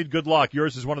 continued good luck.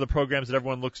 Yours is one of the programs that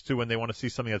everyone looks to when they want to see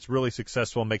something that's really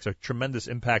successful and makes a tremendous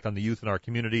impact on the youth in our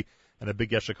community, and a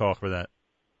big yesher koach for that.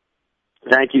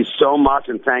 Thank you so much,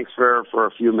 and thanks for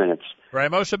a few minutes. Right,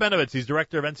 Moshe Benovitz, he's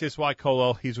director of NCSY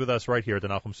Kollel. He's with us right here at the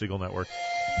Nachum Segal Network.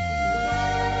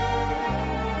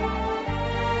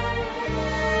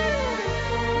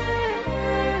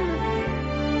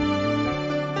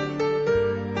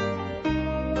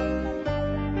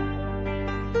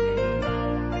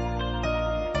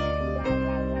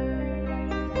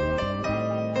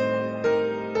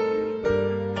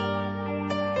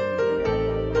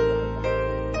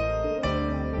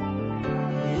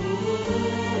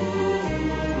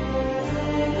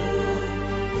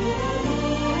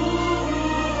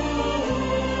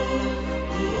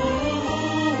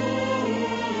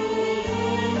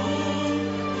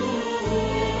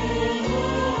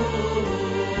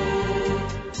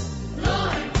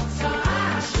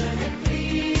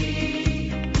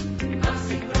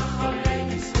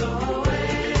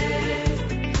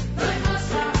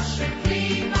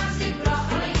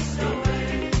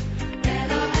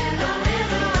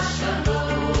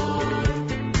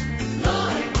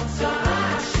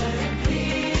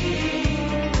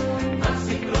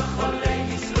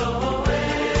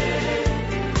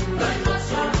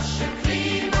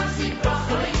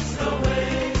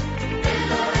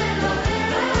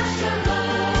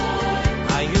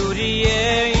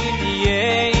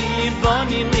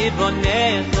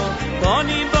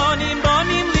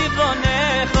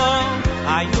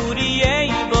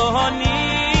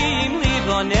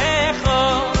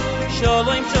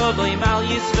 Al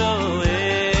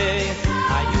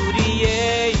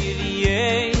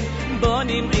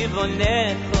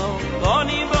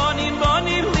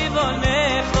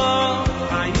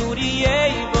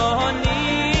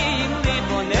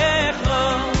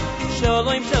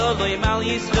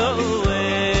Yisroel.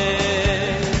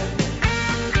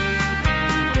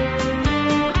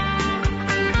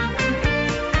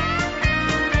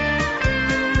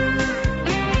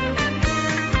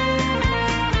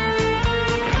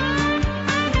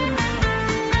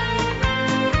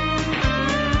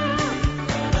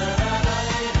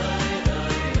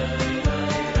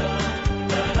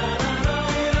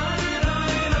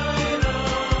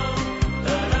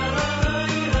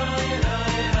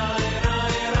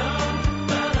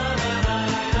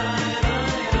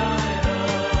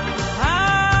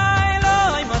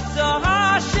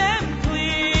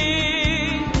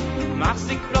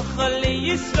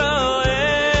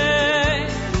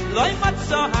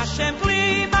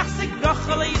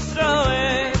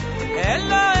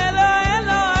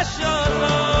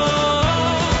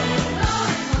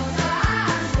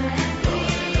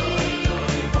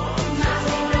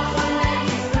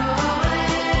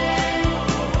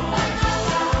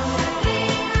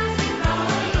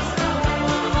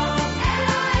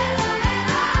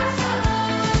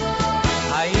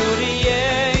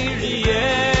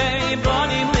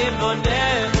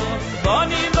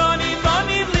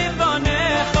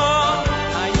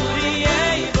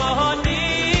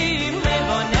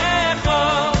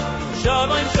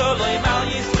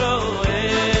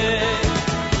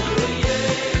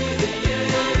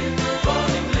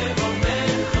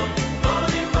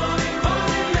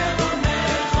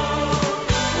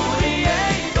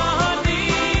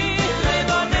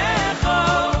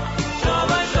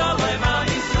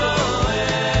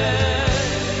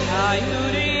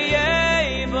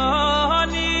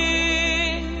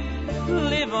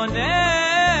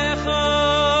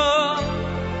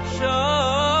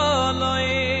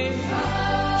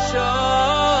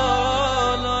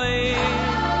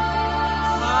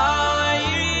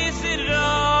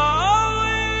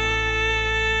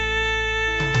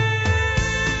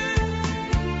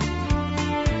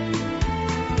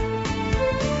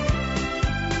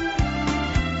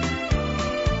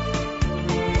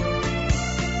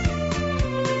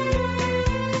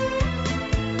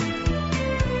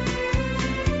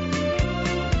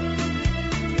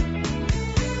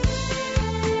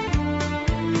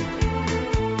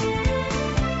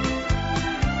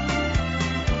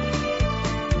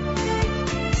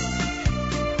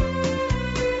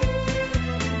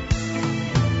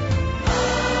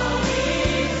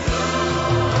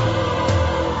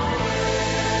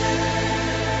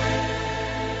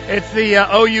 It's the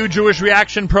OU Jewish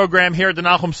Reaction Program here at the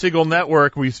Nachum Segal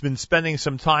Network. We've been spending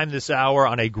some time this hour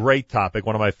on a great topic,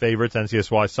 one of my favorites,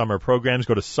 NCSY summer programs.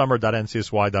 Go to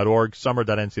summer.ncsy.org,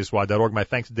 summer.ncsy.org. My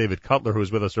thanks to David Cutler, who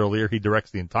was with us earlier. He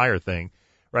directs the entire thing.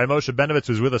 Right, Moshe Benovitz,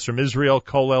 who's with us from Israel.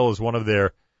 Kollel is one of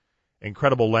their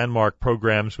incredible landmark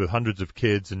programs with hundreds of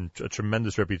kids and a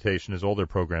tremendous reputation, as all their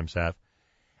programs have.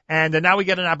 And now we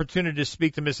get an opportunity to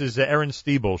speak to Mrs. Erin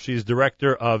Stiebel. She's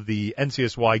director of the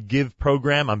NCSY GIVE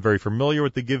program. I'm very familiar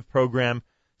with the GIVE program.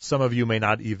 Some of you may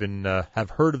not even have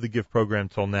heard of the GIVE program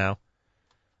till now.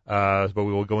 But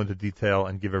we will go into detail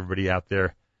and give everybody out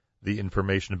there the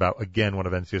information about, again, one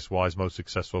of NCSY's most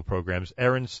successful programs.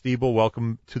 Erin Stiebel,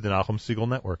 welcome to the Nachum Segal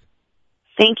Network.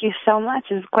 Thank you so much.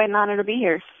 It's quite an honor to be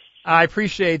here. I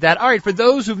appreciate that. All right, for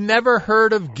those who've never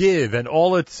heard of GIVE and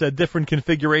all its different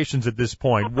configurations at this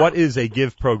point, what is a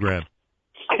GIVE program?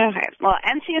 Okay. Well,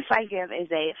 NCSY GIVE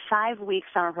is a 5-week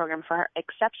summer program for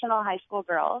exceptional high school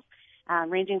girls,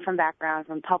 ranging from backgrounds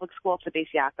from public school to Beis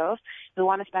Yaakov, who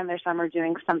want to spend their summer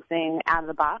doing something out of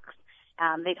the box.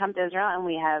 They come to Israel, and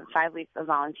we have 5 weeks of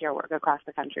volunteer work across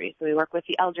the country. So we work with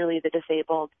the elderly, the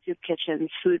disabled, soup kitchens,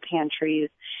 food pantries,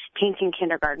 painting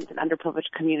kindergartens and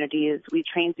underprivileged communities. We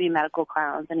train to be medical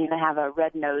clowns and even have a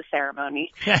red nose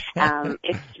ceremony.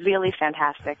 It's really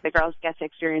fantastic. The girls get to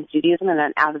experience Judaism in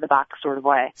an out-of-the-box sort of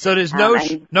way. So there's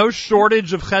no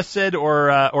shortage of chesed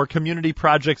or community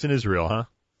projects in Israel, huh?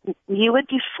 You would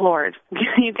be floored.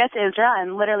 You get to Israel,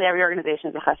 and literally every organization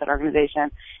is a chesed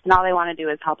organization, and all they want to do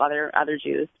is help other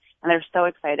Jews. And they're so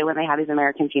excited when they have these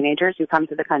American teenagers who come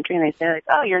to the country and they say, like,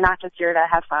 oh, you're not just here to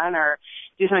have fun or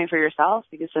do something for yourself,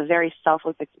 because it's a very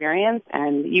selfless experience,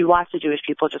 and you watch the Jewish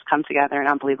people just come together in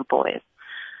unbelievable ways.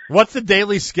 What's the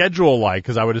daily schedule like?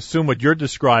 Because I would assume what you're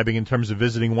describing in terms of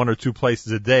visiting 1 or 2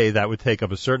 places a day, that would take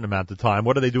up a certain amount of time.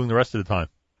 What are they doing the rest of the time?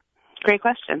 Great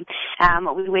question.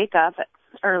 We wake up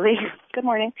early. Good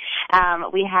morning.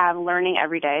 We have learning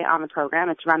every day on the program.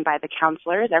 It's run by the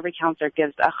counselors. Every counselor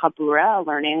gives a chabura, a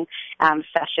learning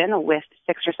session with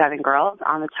 6 or 7 girls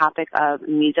on the topic of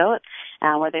midot,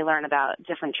 where they learn about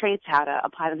different traits, how to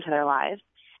apply them to their lives.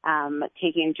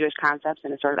 Taking Jewish concepts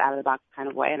in a sort of out-of-the-box kind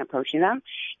of way and approaching them.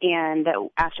 And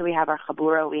after we have our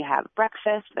chabura, we have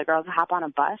breakfast. The girls hop on a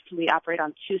bus. We operate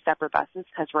on 2 separate buses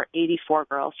because we're 84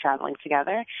 girls traveling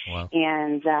together. Wow.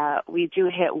 And we do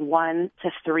hit 1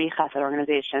 to 3 chesed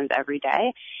organizations every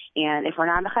day. And if we're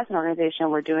not in the chesed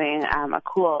organization, we're doing a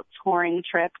cool touring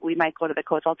trip. We might go to the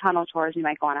Kollel tunnel tours. We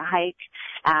might go on a hike.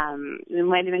 We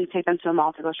might even take them to a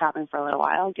mall to go shopping for a little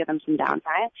while, give them some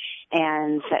downtime.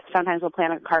 And sometimes we'll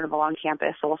plan a carnival on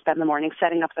campus, so we'll spend the morning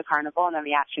setting up the carnival, and then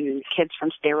the afternoon kids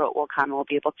from Sderot will come and we'll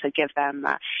be able to give them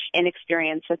an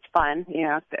experience that's fun,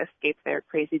 to escape their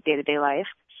crazy day-to-day life.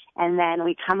 And then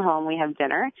we come home, we have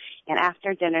dinner, and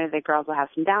after dinner the girls will have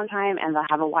some downtime and they'll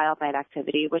have a wild night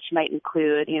activity, which might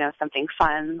include, something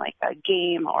fun like a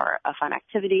game or a fun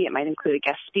activity. It might include a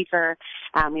guest speaker.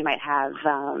 We might have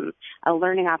a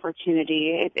learning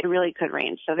opportunity. It really could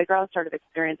range. So the girls sort of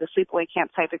experience a sleepaway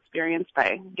camp type experience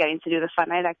by getting to do the fun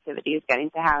night activities,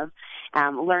 getting to have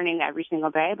learning every single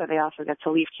day, but they also get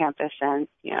to leave campus and,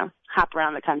 hop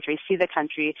around the country, see the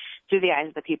country through the eyes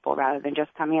of the people rather than just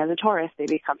coming as a tourist. They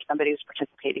become somebody who's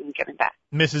participating and giving back.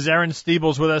 Mrs. Erin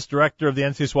Stiebel is with us, director of the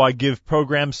NCSY GIVE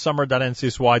program,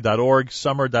 summer.ncsy.org,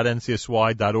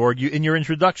 summer.ncsy.org. In your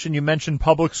introduction, you mentioned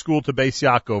public school to Beis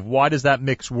Yaakov. Why does that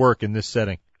mix work in this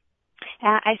setting?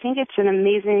 I think it's an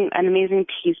amazing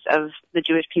piece of the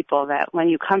Jewish people that when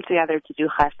you come together to do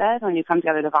chesed, when you come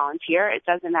together to volunteer, it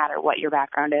doesn't matter what your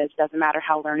background is, it doesn't matter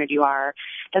how learned you are,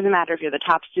 it doesn't matter if you're the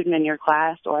top student in your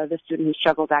class or the student who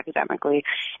struggles academically.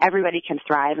 Everybody can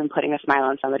thrive in putting a smile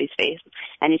on somebody's face.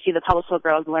 And you see the public school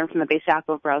girls learn from the Beis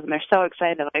Yaakov girls, and they're so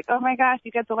excited, like, oh my gosh,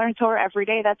 you get to learn Torah every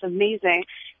day, that's amazing.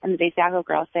 And the Beis Yaakov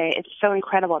girls say, it's so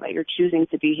incredible that you're choosing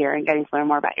to be here and getting to learn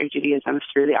more about your Judaism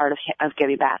through the art of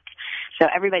giving back. So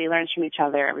everybody learns from each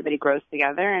other, everybody grows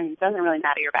together, and it doesn't really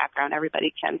matter your background.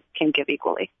 Everybody can give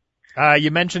equally. You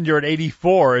mentioned you're at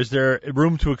 84. Is there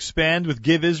room to expand with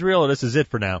Give Israel, or this is it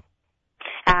for now?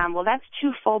 Well, that's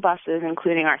 2 full buses,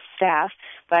 including our staff.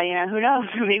 But, who knows?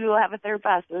 Maybe we'll have a 3rd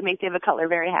bus. It would make David Cutler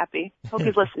very happy. Hope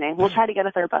he's listening. We'll try to get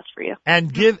a 3rd bus for you.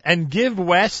 And Give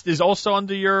West is also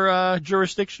under your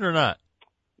jurisdiction or not?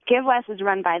 Give West is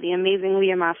run by the amazing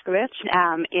Leah Moskowitz.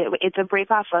 It's a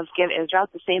break-off of Give Israel.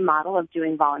 It's the same model of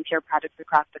doing volunteer projects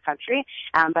across the country,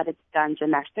 but it's done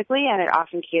domestically, and it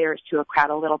often caters to a crowd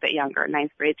a little bit younger, 9th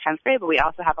grade, 10th grade, but we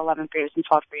also have 11th graders and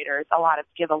 12th graders. A lot of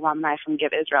Give alumni from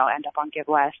Give Israel end up on Give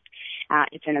West.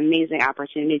 It's an amazing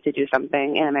opportunity to do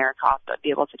something in America, also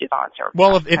be able to do volunteer work.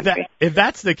 Well, if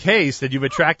that's the case, that you've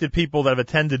attracted people that have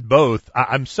attended both,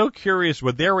 I'm so curious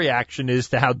what their reaction is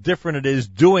to how different it is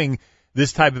doing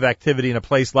this type of activity in a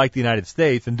place like the United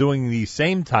States and doing the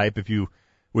same type, if you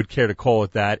would care to call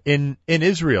it that, in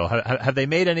Israel. Have they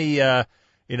made any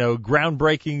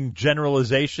groundbreaking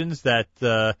generalizations that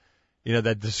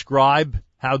that describe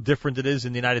how different it is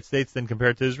in the United States than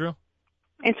compared to Israel?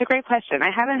 It's a great question.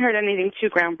 I haven't heard anything too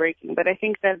groundbreaking, but I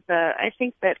think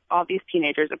that all these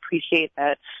teenagers appreciate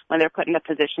that when they're put in a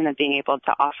position of being able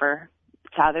to offer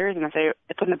to others, and if they're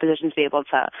put in a position to be able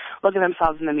to look at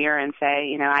themselves in the mirror and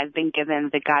say, I've been given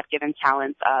the God-given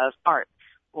talents of art,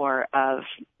 or of,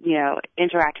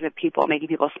 interacting with people, making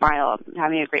people smile,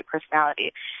 having a great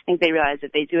personality. I think they realize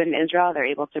that they do it in Israel, they're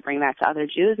able to bring that to other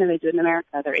Jews, and they do it in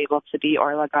America, they're able to be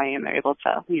Or Lagayim, they're able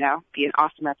to, be an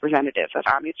awesome representative of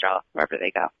Am Yisrael wherever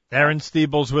they go. Erin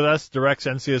Stiebel's with us, directs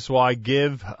NCSY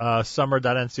Give,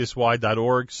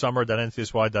 summer.ncsy.org,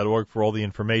 summer.ncsy.org for all the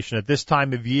information. At this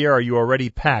time of year, are you already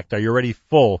packed? Are you already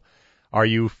full? Are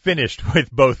you finished with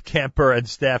both camper and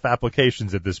staff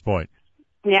applications at this point?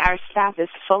 Yeah, our staff is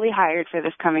fully hired for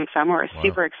this coming summer. We're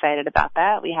super excited about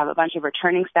that. We have a bunch of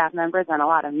returning staff members and a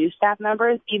lot of new staff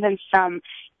members, even some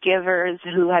givers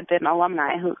who had been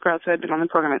alumni, girls who had been on the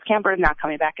program as campers, now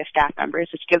coming back as staff members,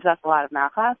 which gives us a lot of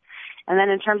nachas. And then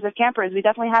in terms of campers, we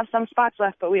definitely have some spots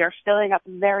left, but we are filling up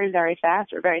very, very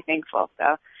fast. We're very thankful.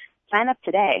 So sign up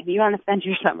today if you want to spend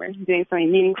your summer doing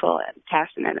something meaningful and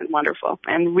passionate and wonderful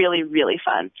and really, really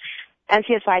fun.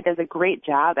 NCSY does a great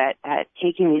job at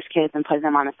taking these kids and putting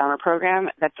them on a summer program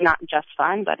that's not just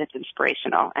fun, but it's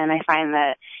inspirational. And I find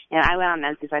that, I went on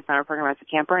an NCSY summer program as a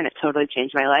camper, and it totally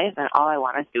changed my life. And all I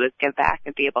want to do is give back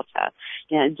and be able to,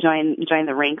 join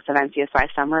the ranks of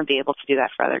NCSY summer and be able to do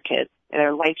that for other kids.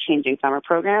 They're life-changing summer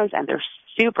programs, and they're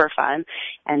super fun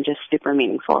and just super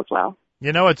meaningful as well.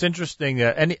 It's interesting.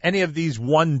 Any of these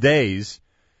one days,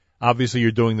 obviously you're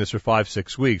doing this for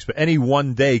 5-6 weeks, but any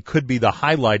one day could be the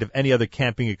highlight of any other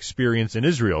camping experience in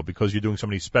Israel because you're doing so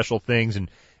many special things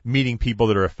and meeting people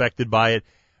that are affected by it.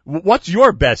 What's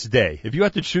your best day? If you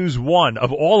had to choose one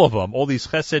of all of them, all these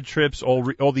chesed trips,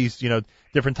 all these,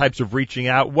 different types of reaching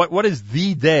out, what is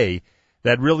the day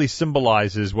that really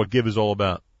symbolizes what Give is all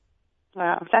about?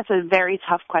 Wow, that's a very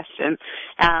tough question.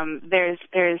 There's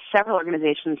several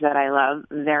organizations that I love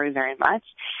very, very much.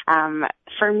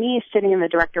 For me, sitting in the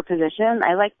director position,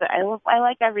 I like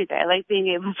every day. I like being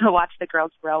able to watch the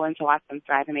girls grow and to watch them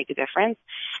thrive and make a difference.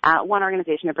 One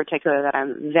organization in particular that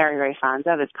I'm very, very fond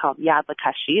of is called Yad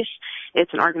L'Kashish.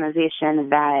 It's an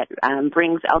organization that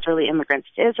brings elderly immigrants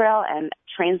to Israel and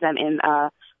trains them in a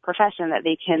profession that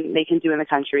they can do in the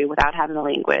country without having the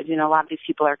language. A lot of these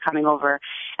people are coming over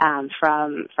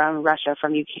from Russia,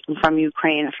 from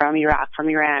Ukraine, from Iraq, from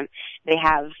Iran. They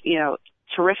have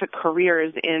terrific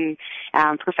careers in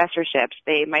professorships.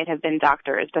 They might have been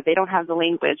doctors, but they don't have the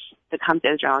language to come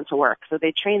to Israel and to work. So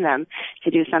they train them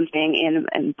to do something in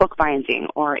bookbinding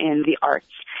or in the arts.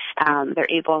 They're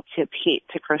able to paint,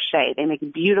 to crochet. They make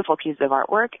beautiful pieces of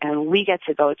artwork, and we get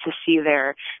to go to see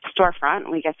their storefront.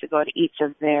 We get to go to each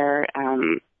of their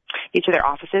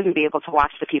offices and be able to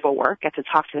watch the people work, get to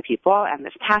talk to the people. And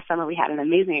this past summer we had an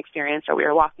amazing experience where we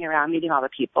were walking around meeting all the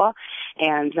people,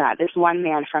 and this one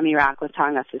man from Iraq was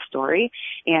telling us his story.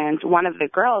 And one of the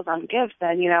girls on Give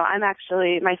said,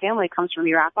 my family comes from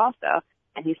Iraq also.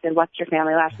 And he said, what's your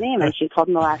family last name? And she told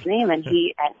him the last name, and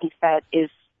he said,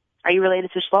 are you related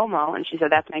to Shlomo? And she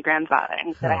said, that's my grandfather. And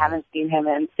he said, I haven't seen him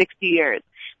in 60 years,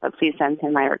 but please send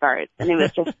him my regards. And it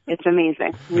was it's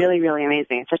amazing. Really, really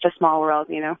amazing. It's such a small world,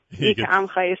 Am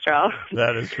Yisrael.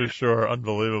 That is for sure.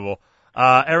 Unbelievable.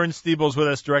 Erin Stiebel's with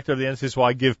us, director of the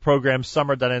NCSY Give program,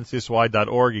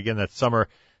 summer.ncsy.org. Again, that's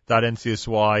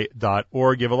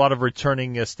summer.ncsy.org. You have a lot of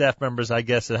returning staff members, I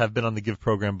guess, that have been on the Give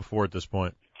program before at this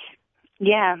point.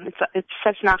 Yeah, it's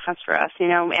such nachas for us,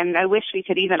 and I wish we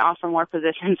could even offer more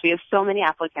positions. We have so many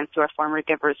applicants who are former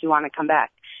givers who want to come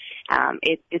back.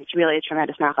 It's really a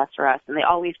tremendous nachas for us, and they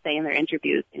always say in their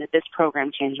interviews, this program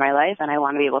changed my life, and I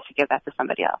want to be able to give that to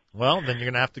somebody else. Well, then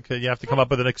you have to come up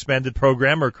with an expanded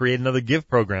program or create another Give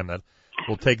program that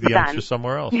will take the youngsters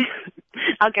somewhere else.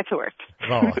 I'll get to work.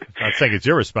 Well, I'm not saying it's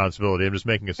your responsibility. I'm just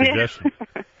making a suggestion.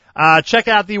 Check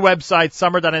out the website,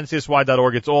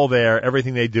 summer.ncsy.org. It's all there,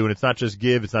 everything they do. And it's not just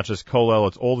Give, it's not just Kollel,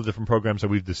 it's all the different programs that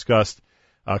we've discussed.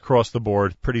 across the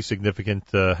board. Pretty significant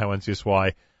how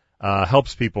NCSY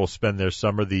helps people spend their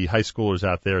summer. The high schoolers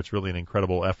out there, it's really an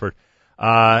incredible effort.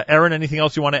 Erin, anything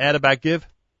else you want to add about GIVE?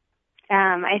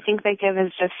 I think that GIVE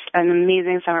is just an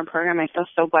amazing summer program. I feel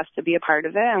so blessed to be a part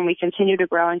of it, and we continue to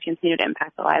grow and continue to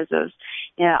impact the lives of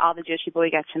all the Jewish people we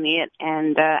get to meet.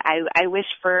 And I wish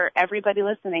for everybody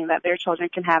listening that their children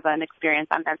can have an experience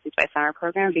on NCSY summer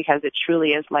program, because it truly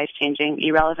is life-changing,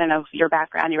 irrelevant of your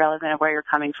background, irrelevant of where you're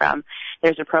coming from.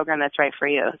 There's a program that's right for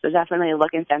you. So definitely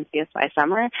look into NCSY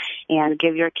summer and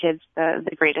give your kids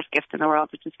the greatest gift in the world,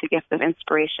 which is the gift of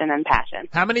inspiration and passion.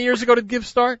 How many years ago did GIVE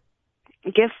start?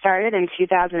 GIVE started in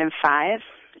 2005.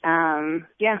 The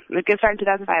GIVE started in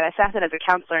 2005. I started as a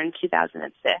counselor in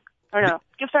 2006.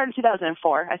 GIVE started in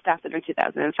 2004. I started in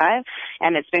 2005,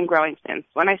 and it's been growing since.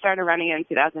 When I started running it in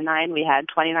 2009, we had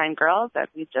 29 girls, and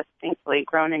we've just thankfully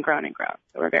grown and grown and grown.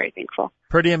 So we're very thankful.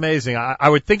 Pretty amazing. I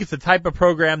would think it's the type of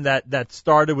program that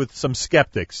started with some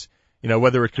skeptics,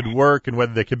 whether it could work and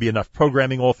whether there could be enough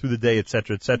programming all through the day, et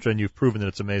cetera, and you've proven that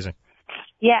it's amazing.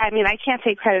 Yeah, I mean, I can't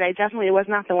take credit. I definitely was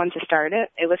not the one to start it.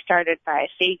 It was started by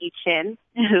Segal,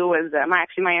 who was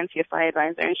actually my NCSY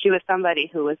advisor, and she was somebody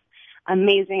who was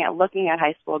amazing at looking at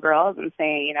high school girls and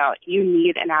saying, you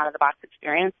need an out-of-the-box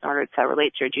experience in order to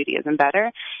relate to your Judaism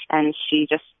better. And she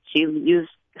used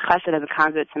chesed as a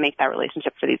conduit to make that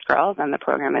relationship for these girls, and the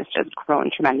program has just grown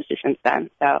tremendously since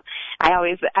then. So I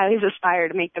always aspire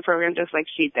to make the program just like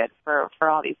she did for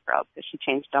all these girls, because she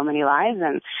changed so many lives,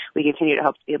 and we continue to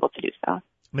hope to be able to do so.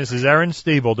 Mrs. Erin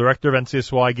Stiebel, Director of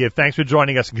NCSY GIVE, thanks for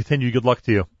joining us, and continue. Good luck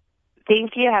to you.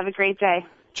 Thank you. Have a great day.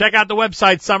 Check out the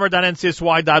website,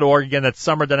 summer.ncsy.org. Again, that's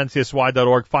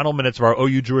summer.ncsy.org. Final minutes of our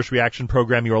OU Jewish Reaction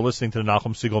program. You are listening to the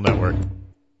Nachum Segal Network.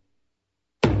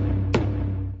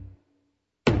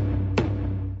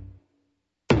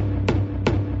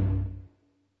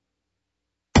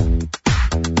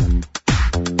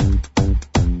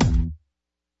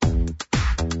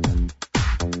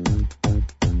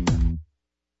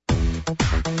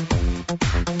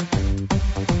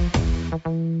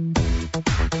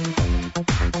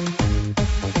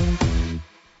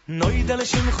 Noidele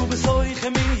shimchu besoich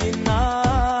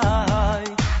minai,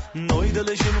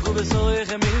 noidele shimchu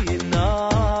besoich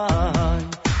minai,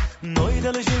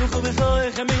 noidele shimchu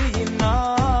besoich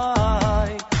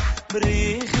minai,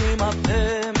 brichim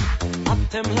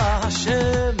atem la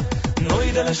Hashem,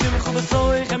 noidele shimchu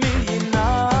besoich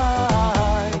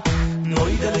minai,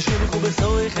 noidele shimchu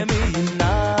besoich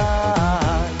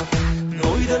minai,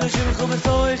 noidele shimchu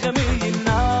besoich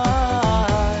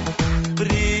minai,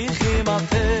 brichim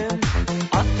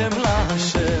atem la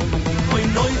Hashem. Oy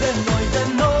noide noide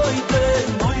noide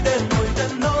noide noide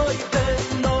noide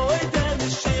noide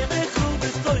nishmechu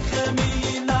besoichem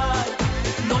yinai.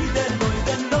 Noide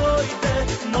noide noide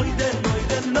noide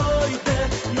noide noide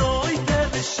noide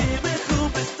nishmechu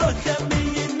besoichem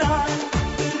yinai.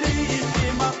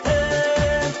 Brichim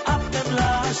atem la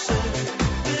Hashem.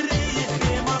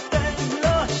 Brichim atem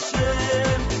la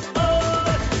Hashem.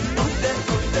 Noide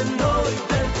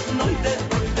noide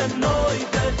noide noide noide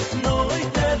noide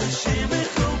noide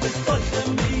l'shimchu b'soichem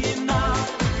yinai.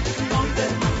 Noide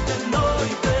noide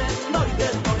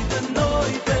noide noide noide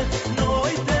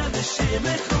noide noide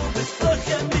l'shimchu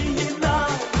b'soichem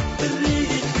yinai.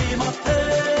 Brichim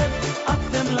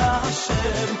atem la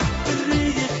Hashem.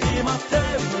 Brichim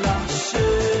atem la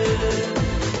Hashem.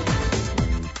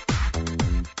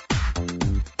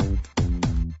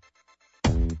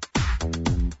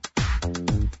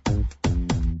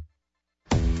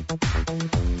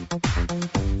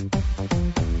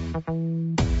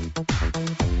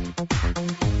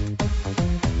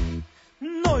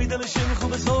 Noide l'shimchu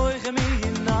b'soichem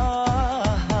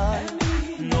yinai.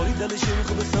 Noide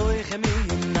l'shimchu b'soichem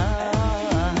yinai.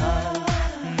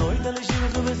 Noide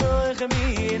l'shimchu b'soichem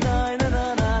yinai. Na na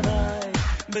na na.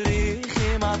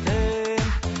 Brichim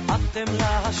atem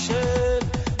la Hashem.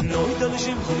 Noide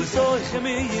l'shimchu b'soichem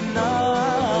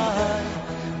yinai.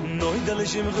 Noide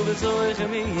l'shimchu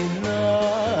b'soichem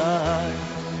yinai.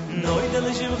 Noide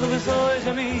l'shimchu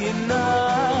b'soichem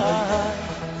yinai.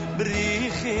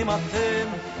 Brichim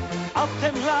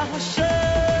atem la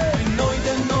Hashem.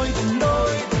 Noide noide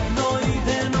noide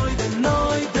noide noide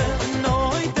noide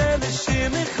noide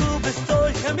l'shimchu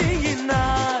b'soichem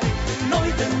yinai.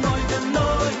 Noide noide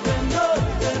noide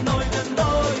noide noide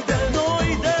noide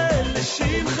noide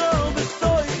l'shimchu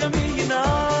b'soichem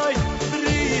yinai.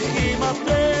 Brichim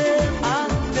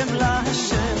atem la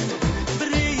Hashem.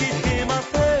 Brichim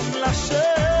atem la Hashem.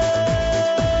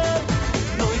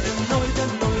 Noide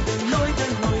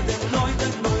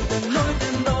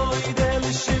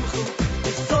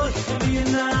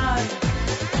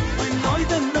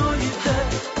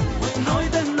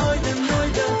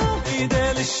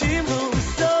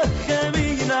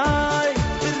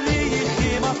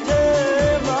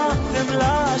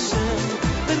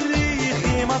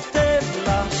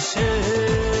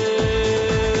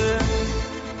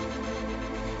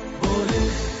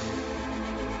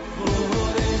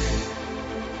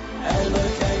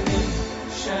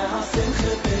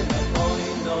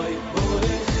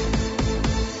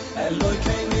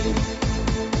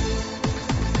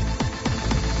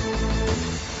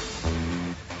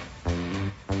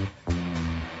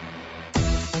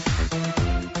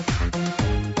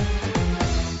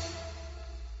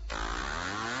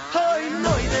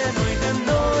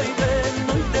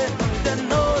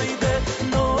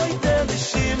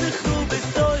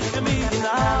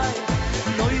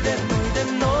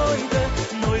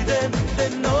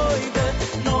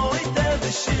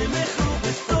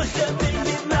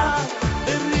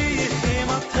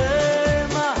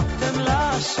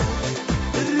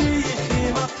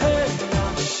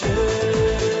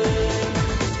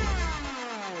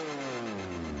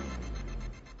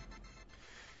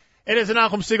It is the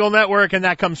Nachum Segal Network, and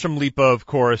that comes from Lipa, of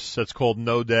course. That's called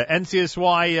NODA.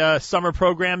 NCSY summer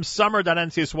program,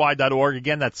 summer.ncsy.org.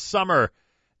 Again, that's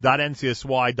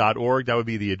summer.ncsy.org. That would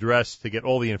be the address to get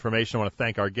all the information. I want to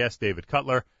thank our guest, David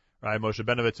Cutler, Rabbi Moshe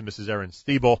Benovitz, and Mrs. Erin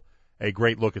Stiebel. A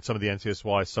great look at some of the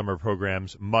NCSY summer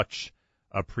programs. Much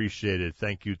appreciated.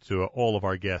 Thank you to all of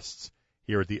our guests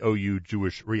here at the OU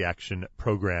Jewish Reaction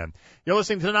Program. You're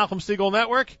listening to the Nachum Segal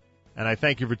Network, and I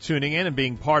thank you for tuning in and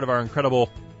being part of our incredible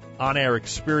on-air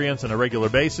experience on a regular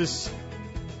basis.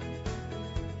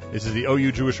 This is the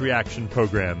OU Jewish Reaction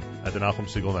Program at the Nachum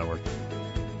Segal Network.